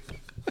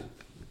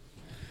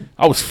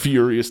I was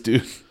furious,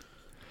 dude.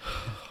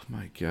 Oh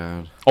my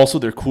God. Also,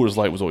 their Coors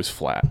Light was always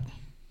flat.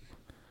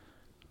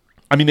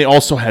 I mean, they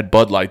also had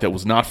Bud Light that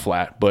was not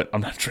flat, but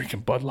I'm not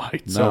drinking Bud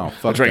Light. So No, I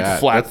fuck drank that.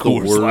 flat That's the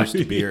Coors worst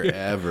Light. beer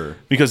ever.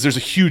 Because there's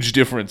a huge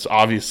difference,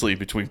 obviously,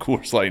 between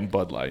Coors Light and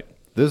Bud Light.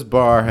 This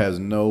bar has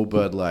no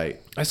Bud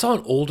Light. I saw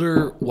an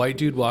older white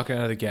dude walking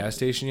out of the gas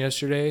station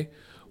yesterday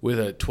with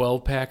a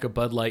 12-pack of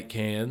Bud Light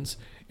cans,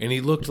 and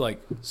he looked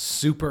like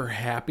super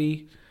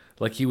happy,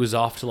 like he was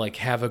off to like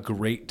have a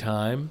great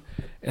time.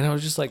 And I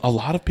was just like, A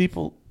lot of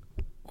people...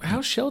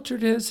 how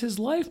sheltered has his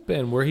life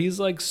been? Where he's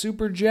like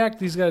super jacked.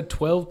 He's got a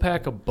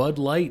 12-pack of Bud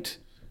Light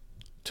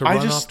to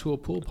run off to a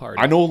pool party.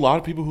 I know a lot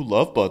of people who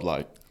love Bud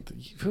Light.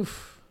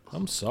 Oof,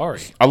 I'm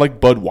sorry. I like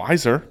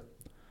Budweiser.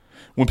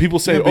 When people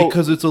say, Yeah,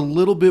 because it's a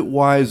little bit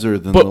wiser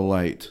than But- the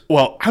light.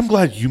 well, I'm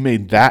glad you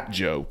made that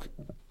joke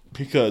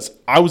because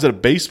I was at a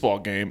baseball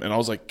game and I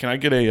was like, can I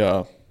get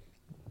a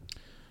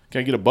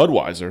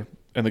Budweiser?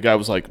 And the guy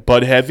was like,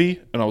 Bud Heavy?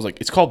 And I was like,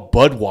 it's called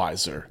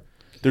Budweiser.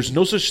 There's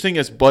no such thing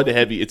as Bud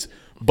Heavy. It's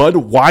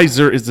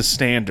Budweiser is the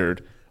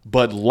standard.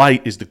 Bud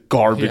Light is the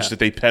garbage Yeah. that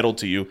they peddle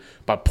to you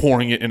by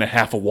pouring it in a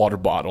half a water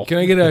bottle. Can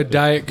I get a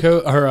Diet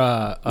Coke or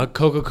a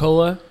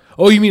Coca-Cola?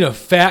 Oh, you mean a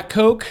fat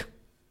Coke?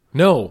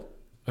 No,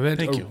 I meant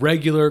Thank a you.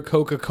 regular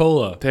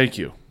Coca-Cola. Thank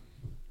you.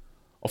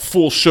 A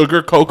full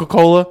sugar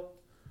Coca-Cola?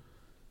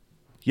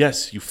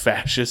 Yes, you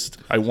fascist.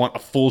 I want a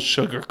full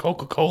sugar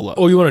Coca-Cola.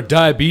 Oh, you want a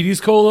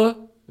diabetes cola?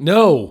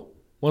 No,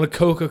 want a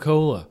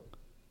Coca-Cola.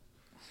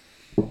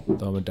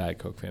 Though I'm a Diet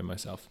Coke fan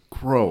myself.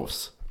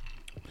 Gross.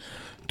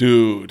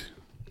 Dude,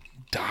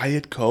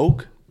 Diet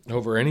Coke?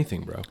 Over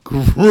anything, bro.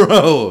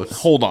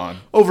 Gross. Hold on.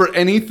 Over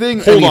anything?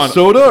 Hold any on.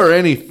 soda or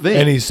anything?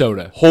 Any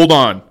soda. Hold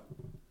on.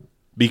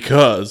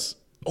 Because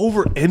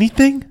over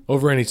anything?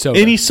 Over any soda.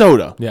 Any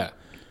soda. Yeah.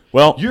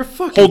 Well, You're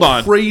fucking hold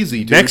on. crazy,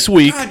 dude. Next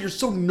week, God, you're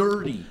so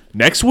nerdy.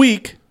 next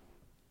week,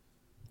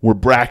 we're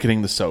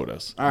bracketing the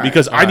sodas. All right,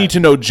 because all I right. need to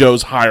know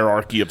Joe's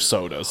hierarchy of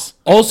sodas.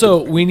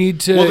 Also, we need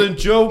to. Well, then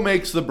Joe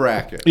makes the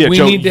bracket. Yeah, we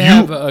Joe, need to you-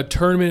 have a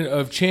tournament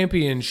of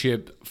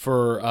championship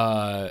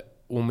for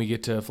when we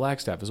get to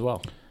Flagstaff as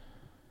well.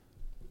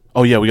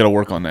 Oh, yeah, we got to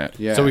work on that.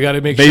 Yeah. So we got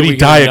to make sure Maybe we get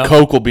Diet enough-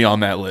 Coke will be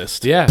on that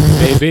list. Yeah,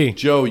 maybe.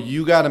 Joe,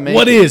 you got to make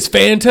What it. is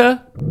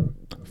Fanta?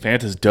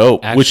 Fanta's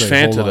dope. Which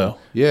Actually, hold Fanta, on. though?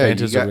 Yeah, you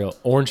Fanta's got- a real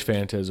orange.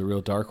 Fanta is a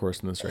real dark horse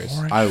in this race.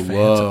 I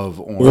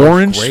love orange.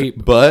 Orange?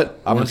 Grape. But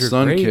I'm Orange a or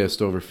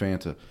sun-kissed over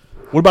Fanta.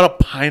 What about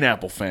a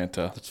pineapple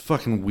Fanta? It's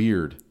fucking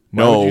weird.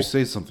 Why No. would you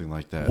say something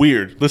like that?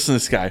 Weird. Listen to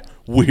this guy.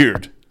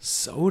 Weird.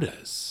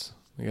 Sodas.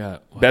 We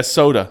got what? Best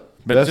soda.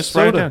 Best Just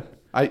write it soda. down.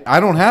 I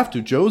don't have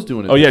to. Joe's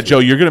doing it. Oh, yeah, this Joe,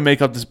 week. you're going to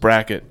make up this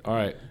bracket. All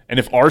right. And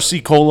if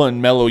RC Cola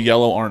and Mellow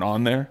Yellow aren't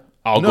on there,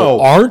 I'll No.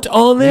 go. Aren't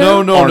on there?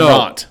 No, no, Or no.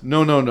 not.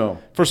 No.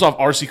 First off,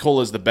 RC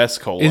Cola is the best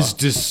cola. Is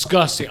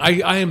disgusting.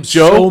 I am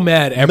Joe, so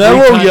mad every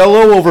Mellow time.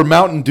 Yellow over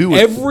Mountain Dew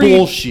is Every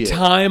bullshit.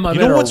 time I'm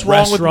You know at what's a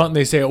wrong with- restaurant and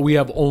they say, oh, we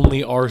have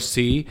only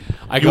RC,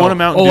 I go, want a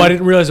Mountain oh, Dew? I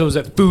didn't realize it was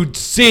at Food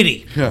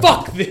City.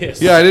 Fuck this.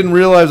 Yeah, I didn't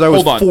realize I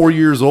was Hold on. 4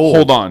 years old.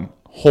 Hold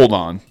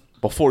on.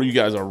 before you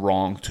guys are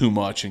wrong too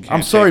much and can't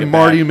I'm sorry, take it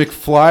Marty back.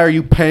 McFly. Are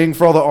you paying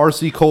for all the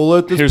RC Cola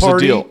at this Here's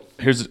party? the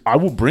deal. I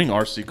will bring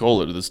RC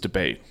Cola to this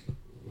debate.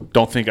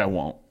 Don't think I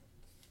won't.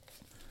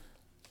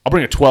 I'll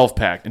bring a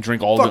 12-pack and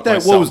drink all Fuck of it that.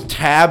 myself. What was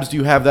Tabs? Do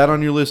you have that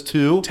on your list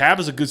too? Tab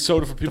is a good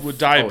soda for people with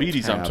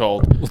diabetes, I'm Tab.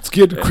 told. Let's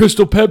get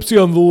Crystal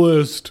Pepsi on the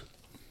list.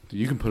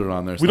 You can put it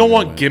on there. We don't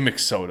want gimmick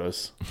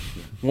sodas.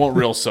 We want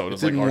real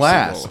sodas It like didn't RC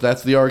last. Cola.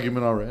 That's the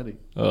argument already.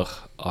 Ugh,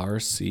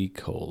 RC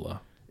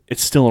Cola.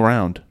 It's still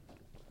around.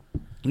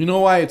 You know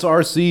why it's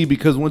RC?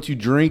 Because once you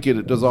drink it,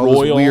 it does all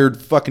Royal. this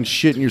weird fucking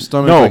shit in your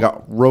stomach. No. Like a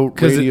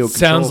Because radio it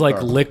sounds control like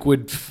car.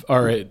 liquid,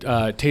 or it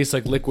tastes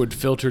like liquid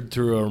filtered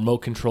through a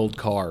remote-controlled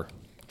car.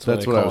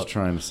 That's they what I call was it.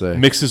 trying to say.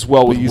 Mixes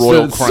well with you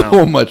Royal said Crown.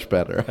 so much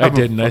better. I I'm a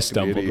didn't. I fucking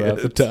stumbled idiot.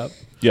 off the top.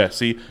 Yeah,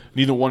 see,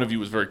 neither one of you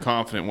was very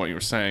confident in what you were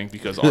saying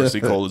because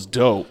RC Cola is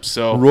dope.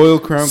 So Royal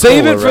Crown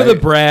Save Cola, it for right? the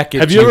bracket,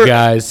 have you ever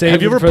guys. Save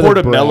have you it ever for the poured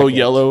a mellow bracket.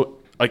 yellow,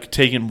 like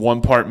taken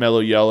 1 part mellow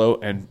yellow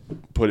and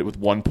put it with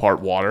 1 part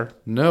water?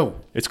 No.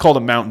 It's called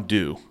a Mountain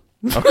Dew.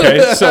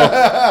 Okay, so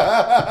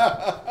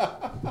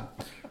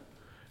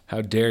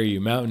How dare you?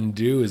 Mountain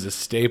Dew is a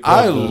staple.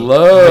 I of the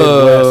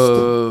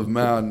love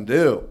Mountain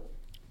Dew.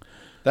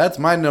 That's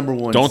my number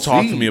one. don't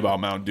talk to seed. me about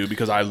Mountain Dew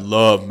because I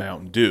love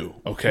Mountain Dew.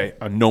 Okay,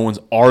 no one's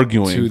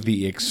arguing. to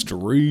the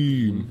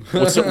extreme.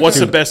 What's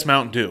the best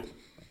Mountain Dew?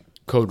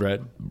 Code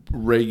Red.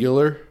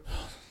 Regular.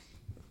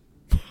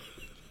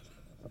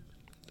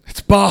 It's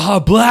Baja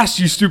Blast,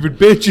 you stupid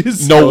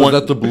bitches. No Oh, one. is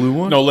that the blue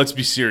one? No, let's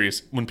be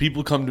serious. When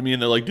people come to me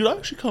and they're like, "Dude, I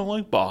actually kind of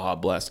like Baja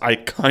Blast," I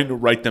kind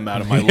of write them out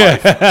of my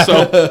life.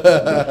 So,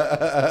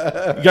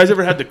 you guys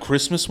ever had the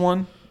Christmas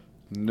one?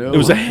 No. It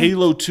was a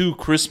Halo 2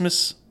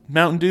 Christmas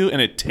Mountain Dew,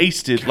 and it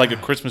tasted like a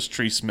Christmas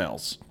tree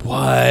smells,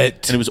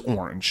 What? and it was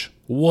orange.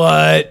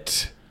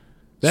 What?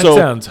 That So,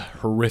 sounds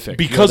horrific.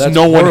 Because that's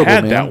no one horrible,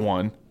 had man. that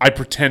one, I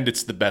pretend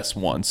it's the best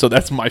one. So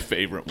that's my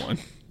favorite one.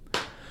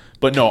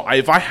 But no,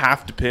 if I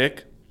have to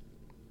pick,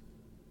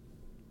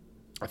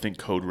 I think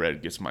Code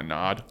Red gets my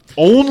nod.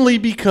 Only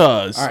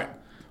because. All right.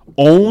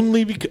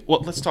 Only because.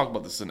 Well, let's talk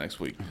about this the next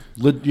week.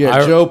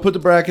 Joe, put the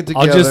bracket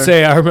together. I'll just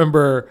say I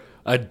remember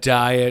a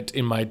diet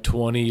in my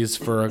 20s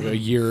for a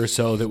year or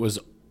so that was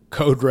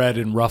Code Red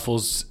and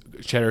Ruffles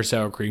cheddar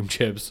sour cream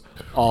chips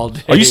all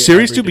day. Are you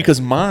serious, every dude? day. Because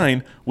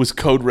mine was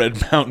Code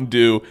Red Mountain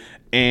Dew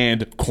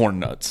and corn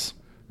nuts.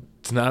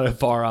 It's not a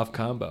far off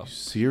combo.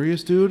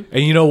 serious, dude.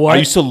 And you know what? I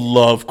used to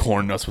love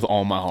corn nuts with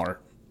all my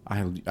heart.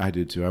 I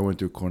did too. I went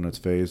through corn nuts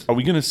phase. Are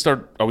we gonna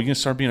start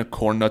being a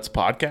corn nuts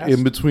podcast?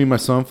 In between my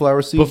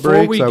sunflower seed Before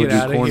breaks, we I would get do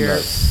out of corn here,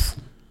 nuts.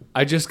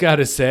 I just got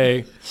to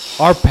say,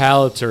 our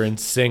palates are in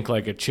sync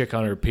like a chick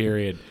on her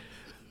period.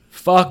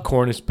 Fuck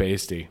Cornish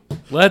pasty.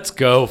 Let's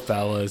go,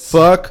 fellas.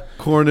 Fuck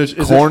Cornish.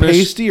 Is it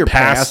pasty or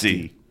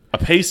pasty? A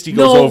pasty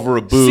goes No, over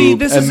a boob. see,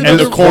 this is And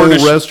another the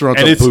Cornish restaurant's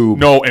and a it's boob.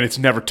 no, and it's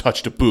never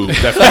touched a boob.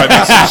 That's why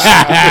this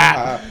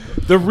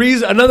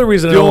is Another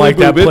reason I The don't only like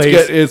that boob it's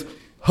place. get is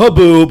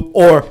haboob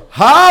or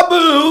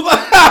haboob.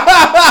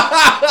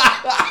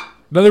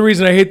 Another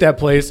reason I hate that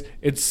place,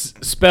 it's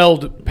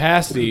spelled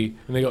pasty,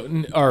 and they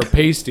go, or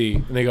pasty,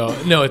 and they go,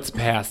 no, it's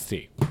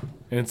pasty.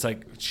 And it's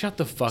like, shut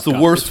the fuck It's up. the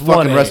worst It's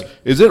fucking 1A. restaurant.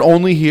 Is it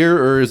only here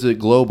or is it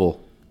global?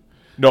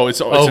 no,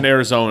 it's an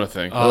Arizona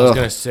thing. I was Ugh.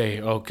 going to say,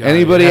 oh, God.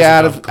 Anybody it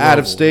out hasn't of gone out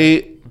of global.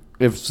 state,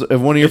 if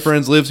one of your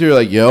friends lives here,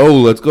 like, yo,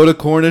 let's go to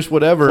Cornish,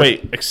 whatever.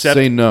 Wait, except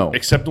say no.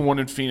 Except the one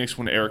in Phoenix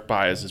when Eric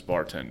Baez is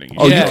bartending.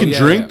 Oh, Yeah, you can yeah,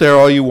 drink yeah. there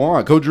all you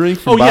want. Go drink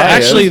from Oh, yeah,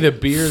 Baez. Actually, the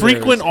beer there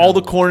frequent is all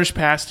the kind of- Cornish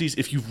pasties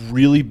if you've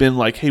really been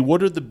like, hey,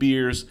 what are the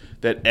beers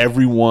that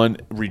everyone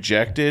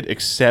rejected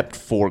except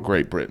for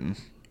Great Britain?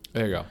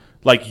 There you go.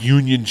 Like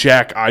Union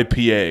Jack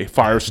IPA,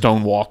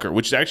 Firestone Walker,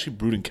 which is actually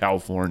brewed in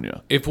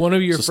California. If one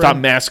of your So stop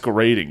friends,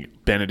 masquerading,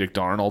 Benedict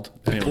Arnold.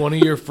 if one of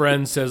your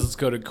friends says, let's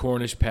go to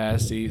Cornish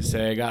pasty,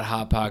 say, I got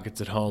Hot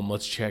Pockets at home,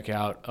 let's check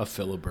out a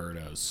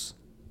Filiberto's.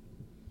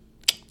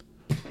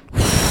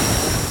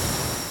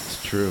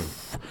 It's true.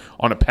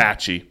 On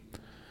Apache.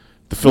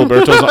 The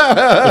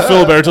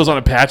Filiberto's on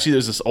Apache.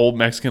 There's this old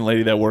Mexican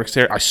lady that works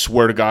there. I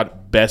swear to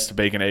God, best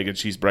bacon, egg, and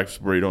cheese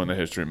breakfast burrito in the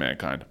history of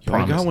mankind. I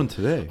Promise. got one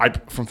today.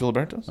 From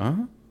Filiberto's?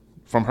 Uh-huh.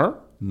 From her?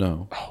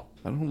 No.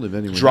 I don't live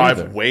anywhere Drive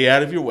near there. way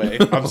out of your way.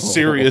 I'm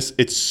serious.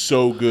 It's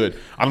so good.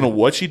 I don't know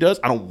what she does.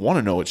 I don't want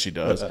to know what she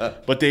does.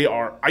 But they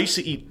are. I used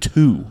to eat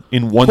 2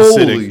 in one Holy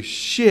sitting.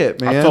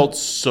 shit, man. I felt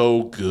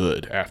so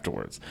good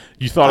afterwards.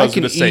 You thought I I was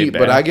can going to say eat, bad.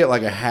 but I get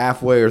like a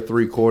halfway or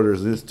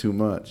 3/4. It's too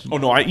much. Oh,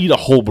 no. I eat a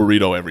whole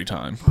burrito every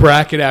time.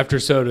 Bracket after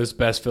soda's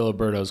best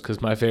Filiberto's because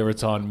my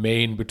favorite's on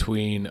Main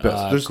between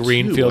There's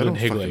Greenfield two. I and don't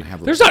fucking Higley.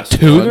 have a There's not best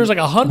 2. one. There's like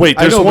 100. Wait,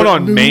 there's one but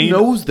on who Main.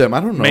 knows them? I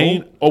don't know.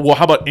 Maine. Oh, well,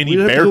 how about any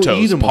We'd have to go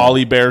eat Bertos? 'em all.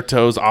 Polly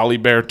Bertos, Ollie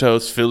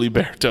Bertos, Philly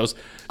Bertos.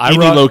 I Any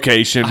rock-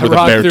 location I with a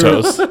rock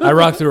Bertos. through. I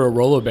rock through a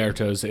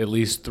Rollaberto's at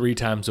least 3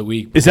 times a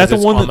week. Is that because the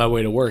it's one on that- my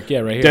way to work? Yeah,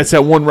 right here. That's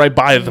that one right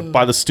by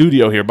the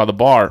studio here, by the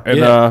bar. And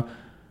Yeah.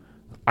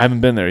 I haven't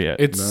been there yet.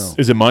 It's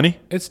Is it money?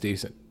 it's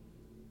decent.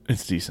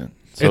 It's decent.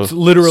 So, It's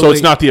literally- So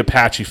it's not the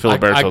Apache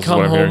Filibertos. I is come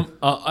what I'm hearing.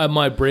 home on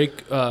my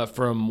break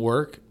from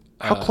work.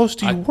 How close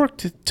do you work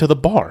to the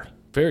bar?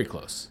 Very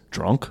close.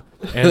 Drunk?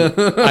 And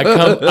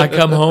I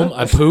come home,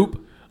 I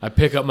poop, I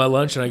pick up my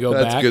lunch, and I go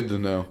back. That's good to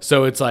know.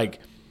 So it's like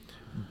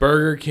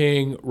Burger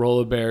King,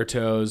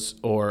 Rollabertos,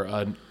 or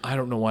I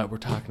don't know why we're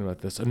talking about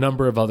this. A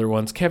number of other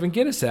ones. Kevin,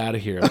 get us out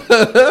of here.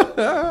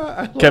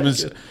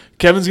 Kevin's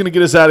going to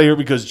get us out of here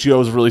because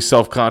Joe's really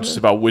self-conscious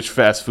about which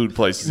fast food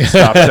places he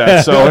stops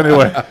at. So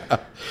anyway,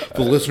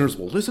 The listeners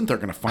will listen. They're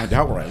going to find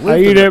out where I live. I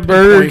eat at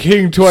Burger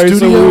King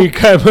twice a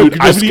week. I'm a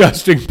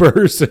disgusting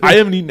person. I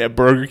haven't eaten at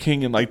Burger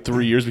King in like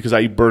 3 years because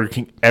I eat Burger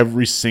King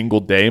every single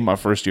day my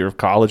first year of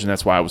college, and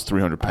that's why I was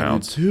 300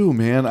 pounds. I did too,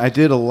 man. I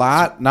did a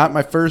lot. Not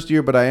my first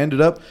year, but I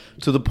ended up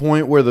to the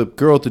point where the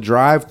girl at the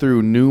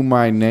drive-thru knew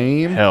my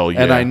name. Hell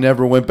yeah. And I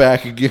never went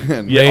back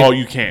again. Yeah,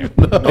 you can't.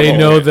 They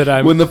know that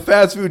I'm... When the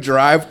fast food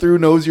drive-thru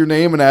knows your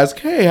name and asks,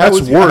 hey, how That's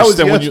was worse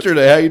than when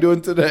yesterday? How you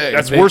doing today?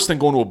 That's worse than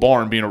going to a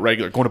bar and being a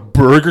regular. Going to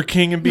Burger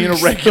King and being a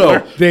regular.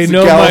 They It's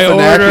know a my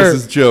order.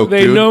 Galifianakis joke,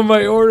 They dude. know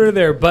my order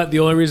there, but the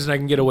only reason I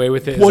can get away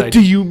with it is What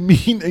do you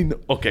mean? They know?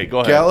 Okay, go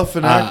ahead.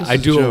 Galifianakis I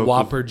do a joke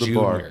Whopper of the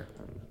Junior bar.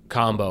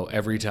 combo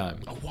every time.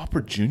 A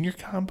Whopper Junior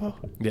combo?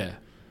 Yeah.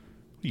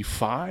 You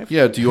 5?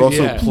 Yeah, do you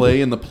also Yeah.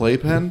 play in the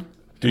playpen?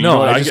 Dude, No, you know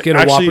what? I just get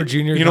a Whopper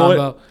Junior You know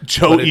combo, what?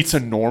 Joe but eats a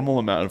normal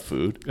amount of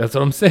food. That's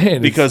what I'm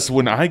saying. Because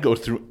when I go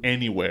through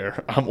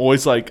anywhere, I'm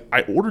always like,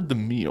 I ordered the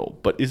meal,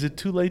 but is it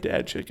too late to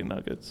add chicken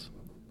nuggets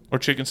or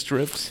chicken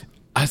strips?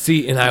 I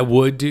see, and I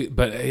would do,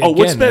 but again,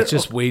 what's better? that's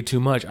just way too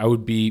much. I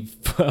would be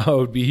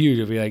huge.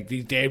 I'd be like,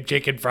 these damn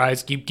chicken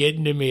fries keep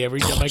getting to me every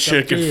time I come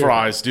Chicken through.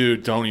 fries,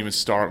 dude. Don't even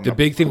start. The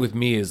big thing with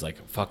me is like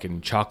a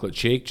fucking chocolate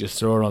shake. Just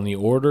throw it on the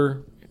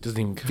order. It doesn't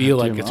even feel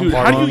like it's Dude,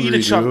 part how do of you eat a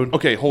hungry, chocolate? dude.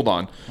 Okay, hold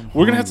on.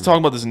 We're going to have to talk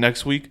about this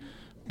next week,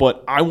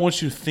 but I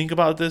want you to think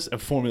about this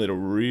and formulate a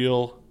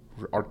real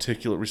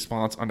articulate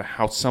response onto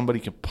how somebody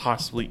can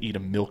possibly eat a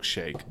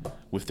milkshake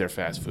with their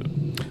fast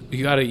food.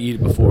 You got to eat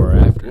it before or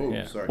after.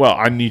 Yeah. Sorry. Well,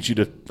 I need you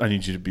to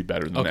be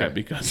better than Okay. that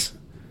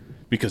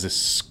because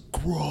it's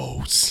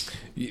gross.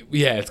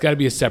 Yeah, it's got to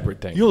be a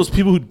separate thing. You know those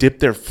people who dip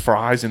their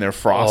fries in their Oh,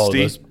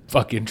 frosty? those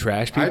fucking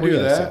trash people. I do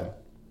Yeah, that.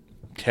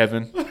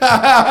 Kevin.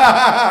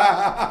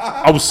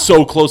 I was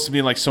so close to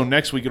being like, so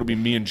next week it'll be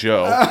me and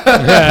Joe.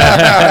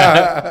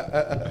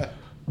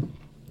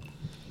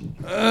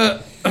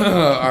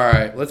 All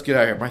right, let's get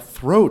out of here. My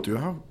throat, dude.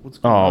 What's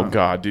going Oh on?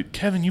 God, dude,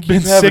 Kevin, you've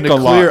been having sick to a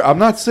clear- lot. I'm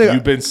not sick.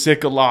 You've been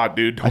sick a lot,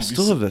 dude. I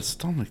still have that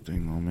stomach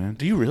thing, though, man.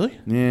 Do you really?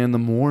 Yeah, in the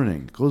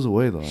morning. It goes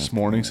away, though. This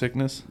morning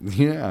sickness.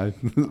 Yeah,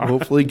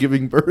 hopefully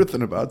giving birth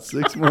in about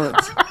 6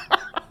 months.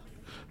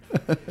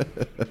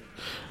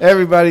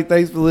 Everybody,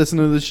 thanks for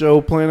listening to the show.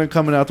 Plan on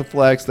coming out to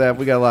Flagstaff.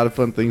 We got a lot of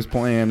fun things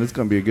planned. It's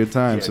going to be a good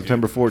time.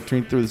 September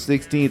 14th through the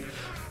 16th.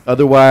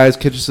 Otherwise,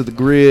 catch us at the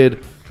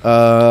Grid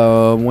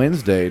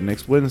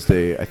next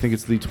Wednesday. I think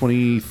it's the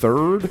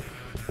 23rd.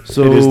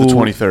 So It is the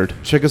 23rd.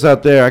 Check us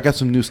out there. I got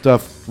some new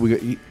stuff. It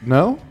is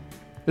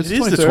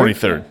the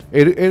 23rd.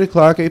 8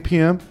 o'clock, 8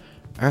 p.m.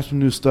 I got some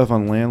new stuff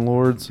on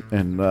landlords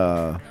and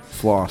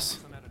floss.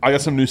 I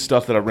got some new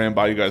stuff that I ran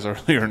by you guys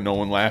earlier and no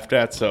one laughed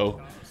at, so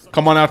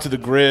come on out to the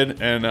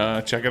Grid and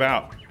check it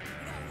out.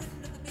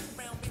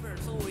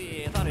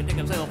 Thought he'd take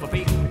himself a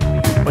peek.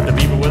 But the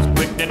beaver was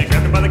quick, then he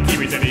grabbed him by the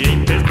kiwis and he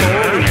ate his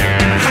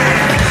bowl.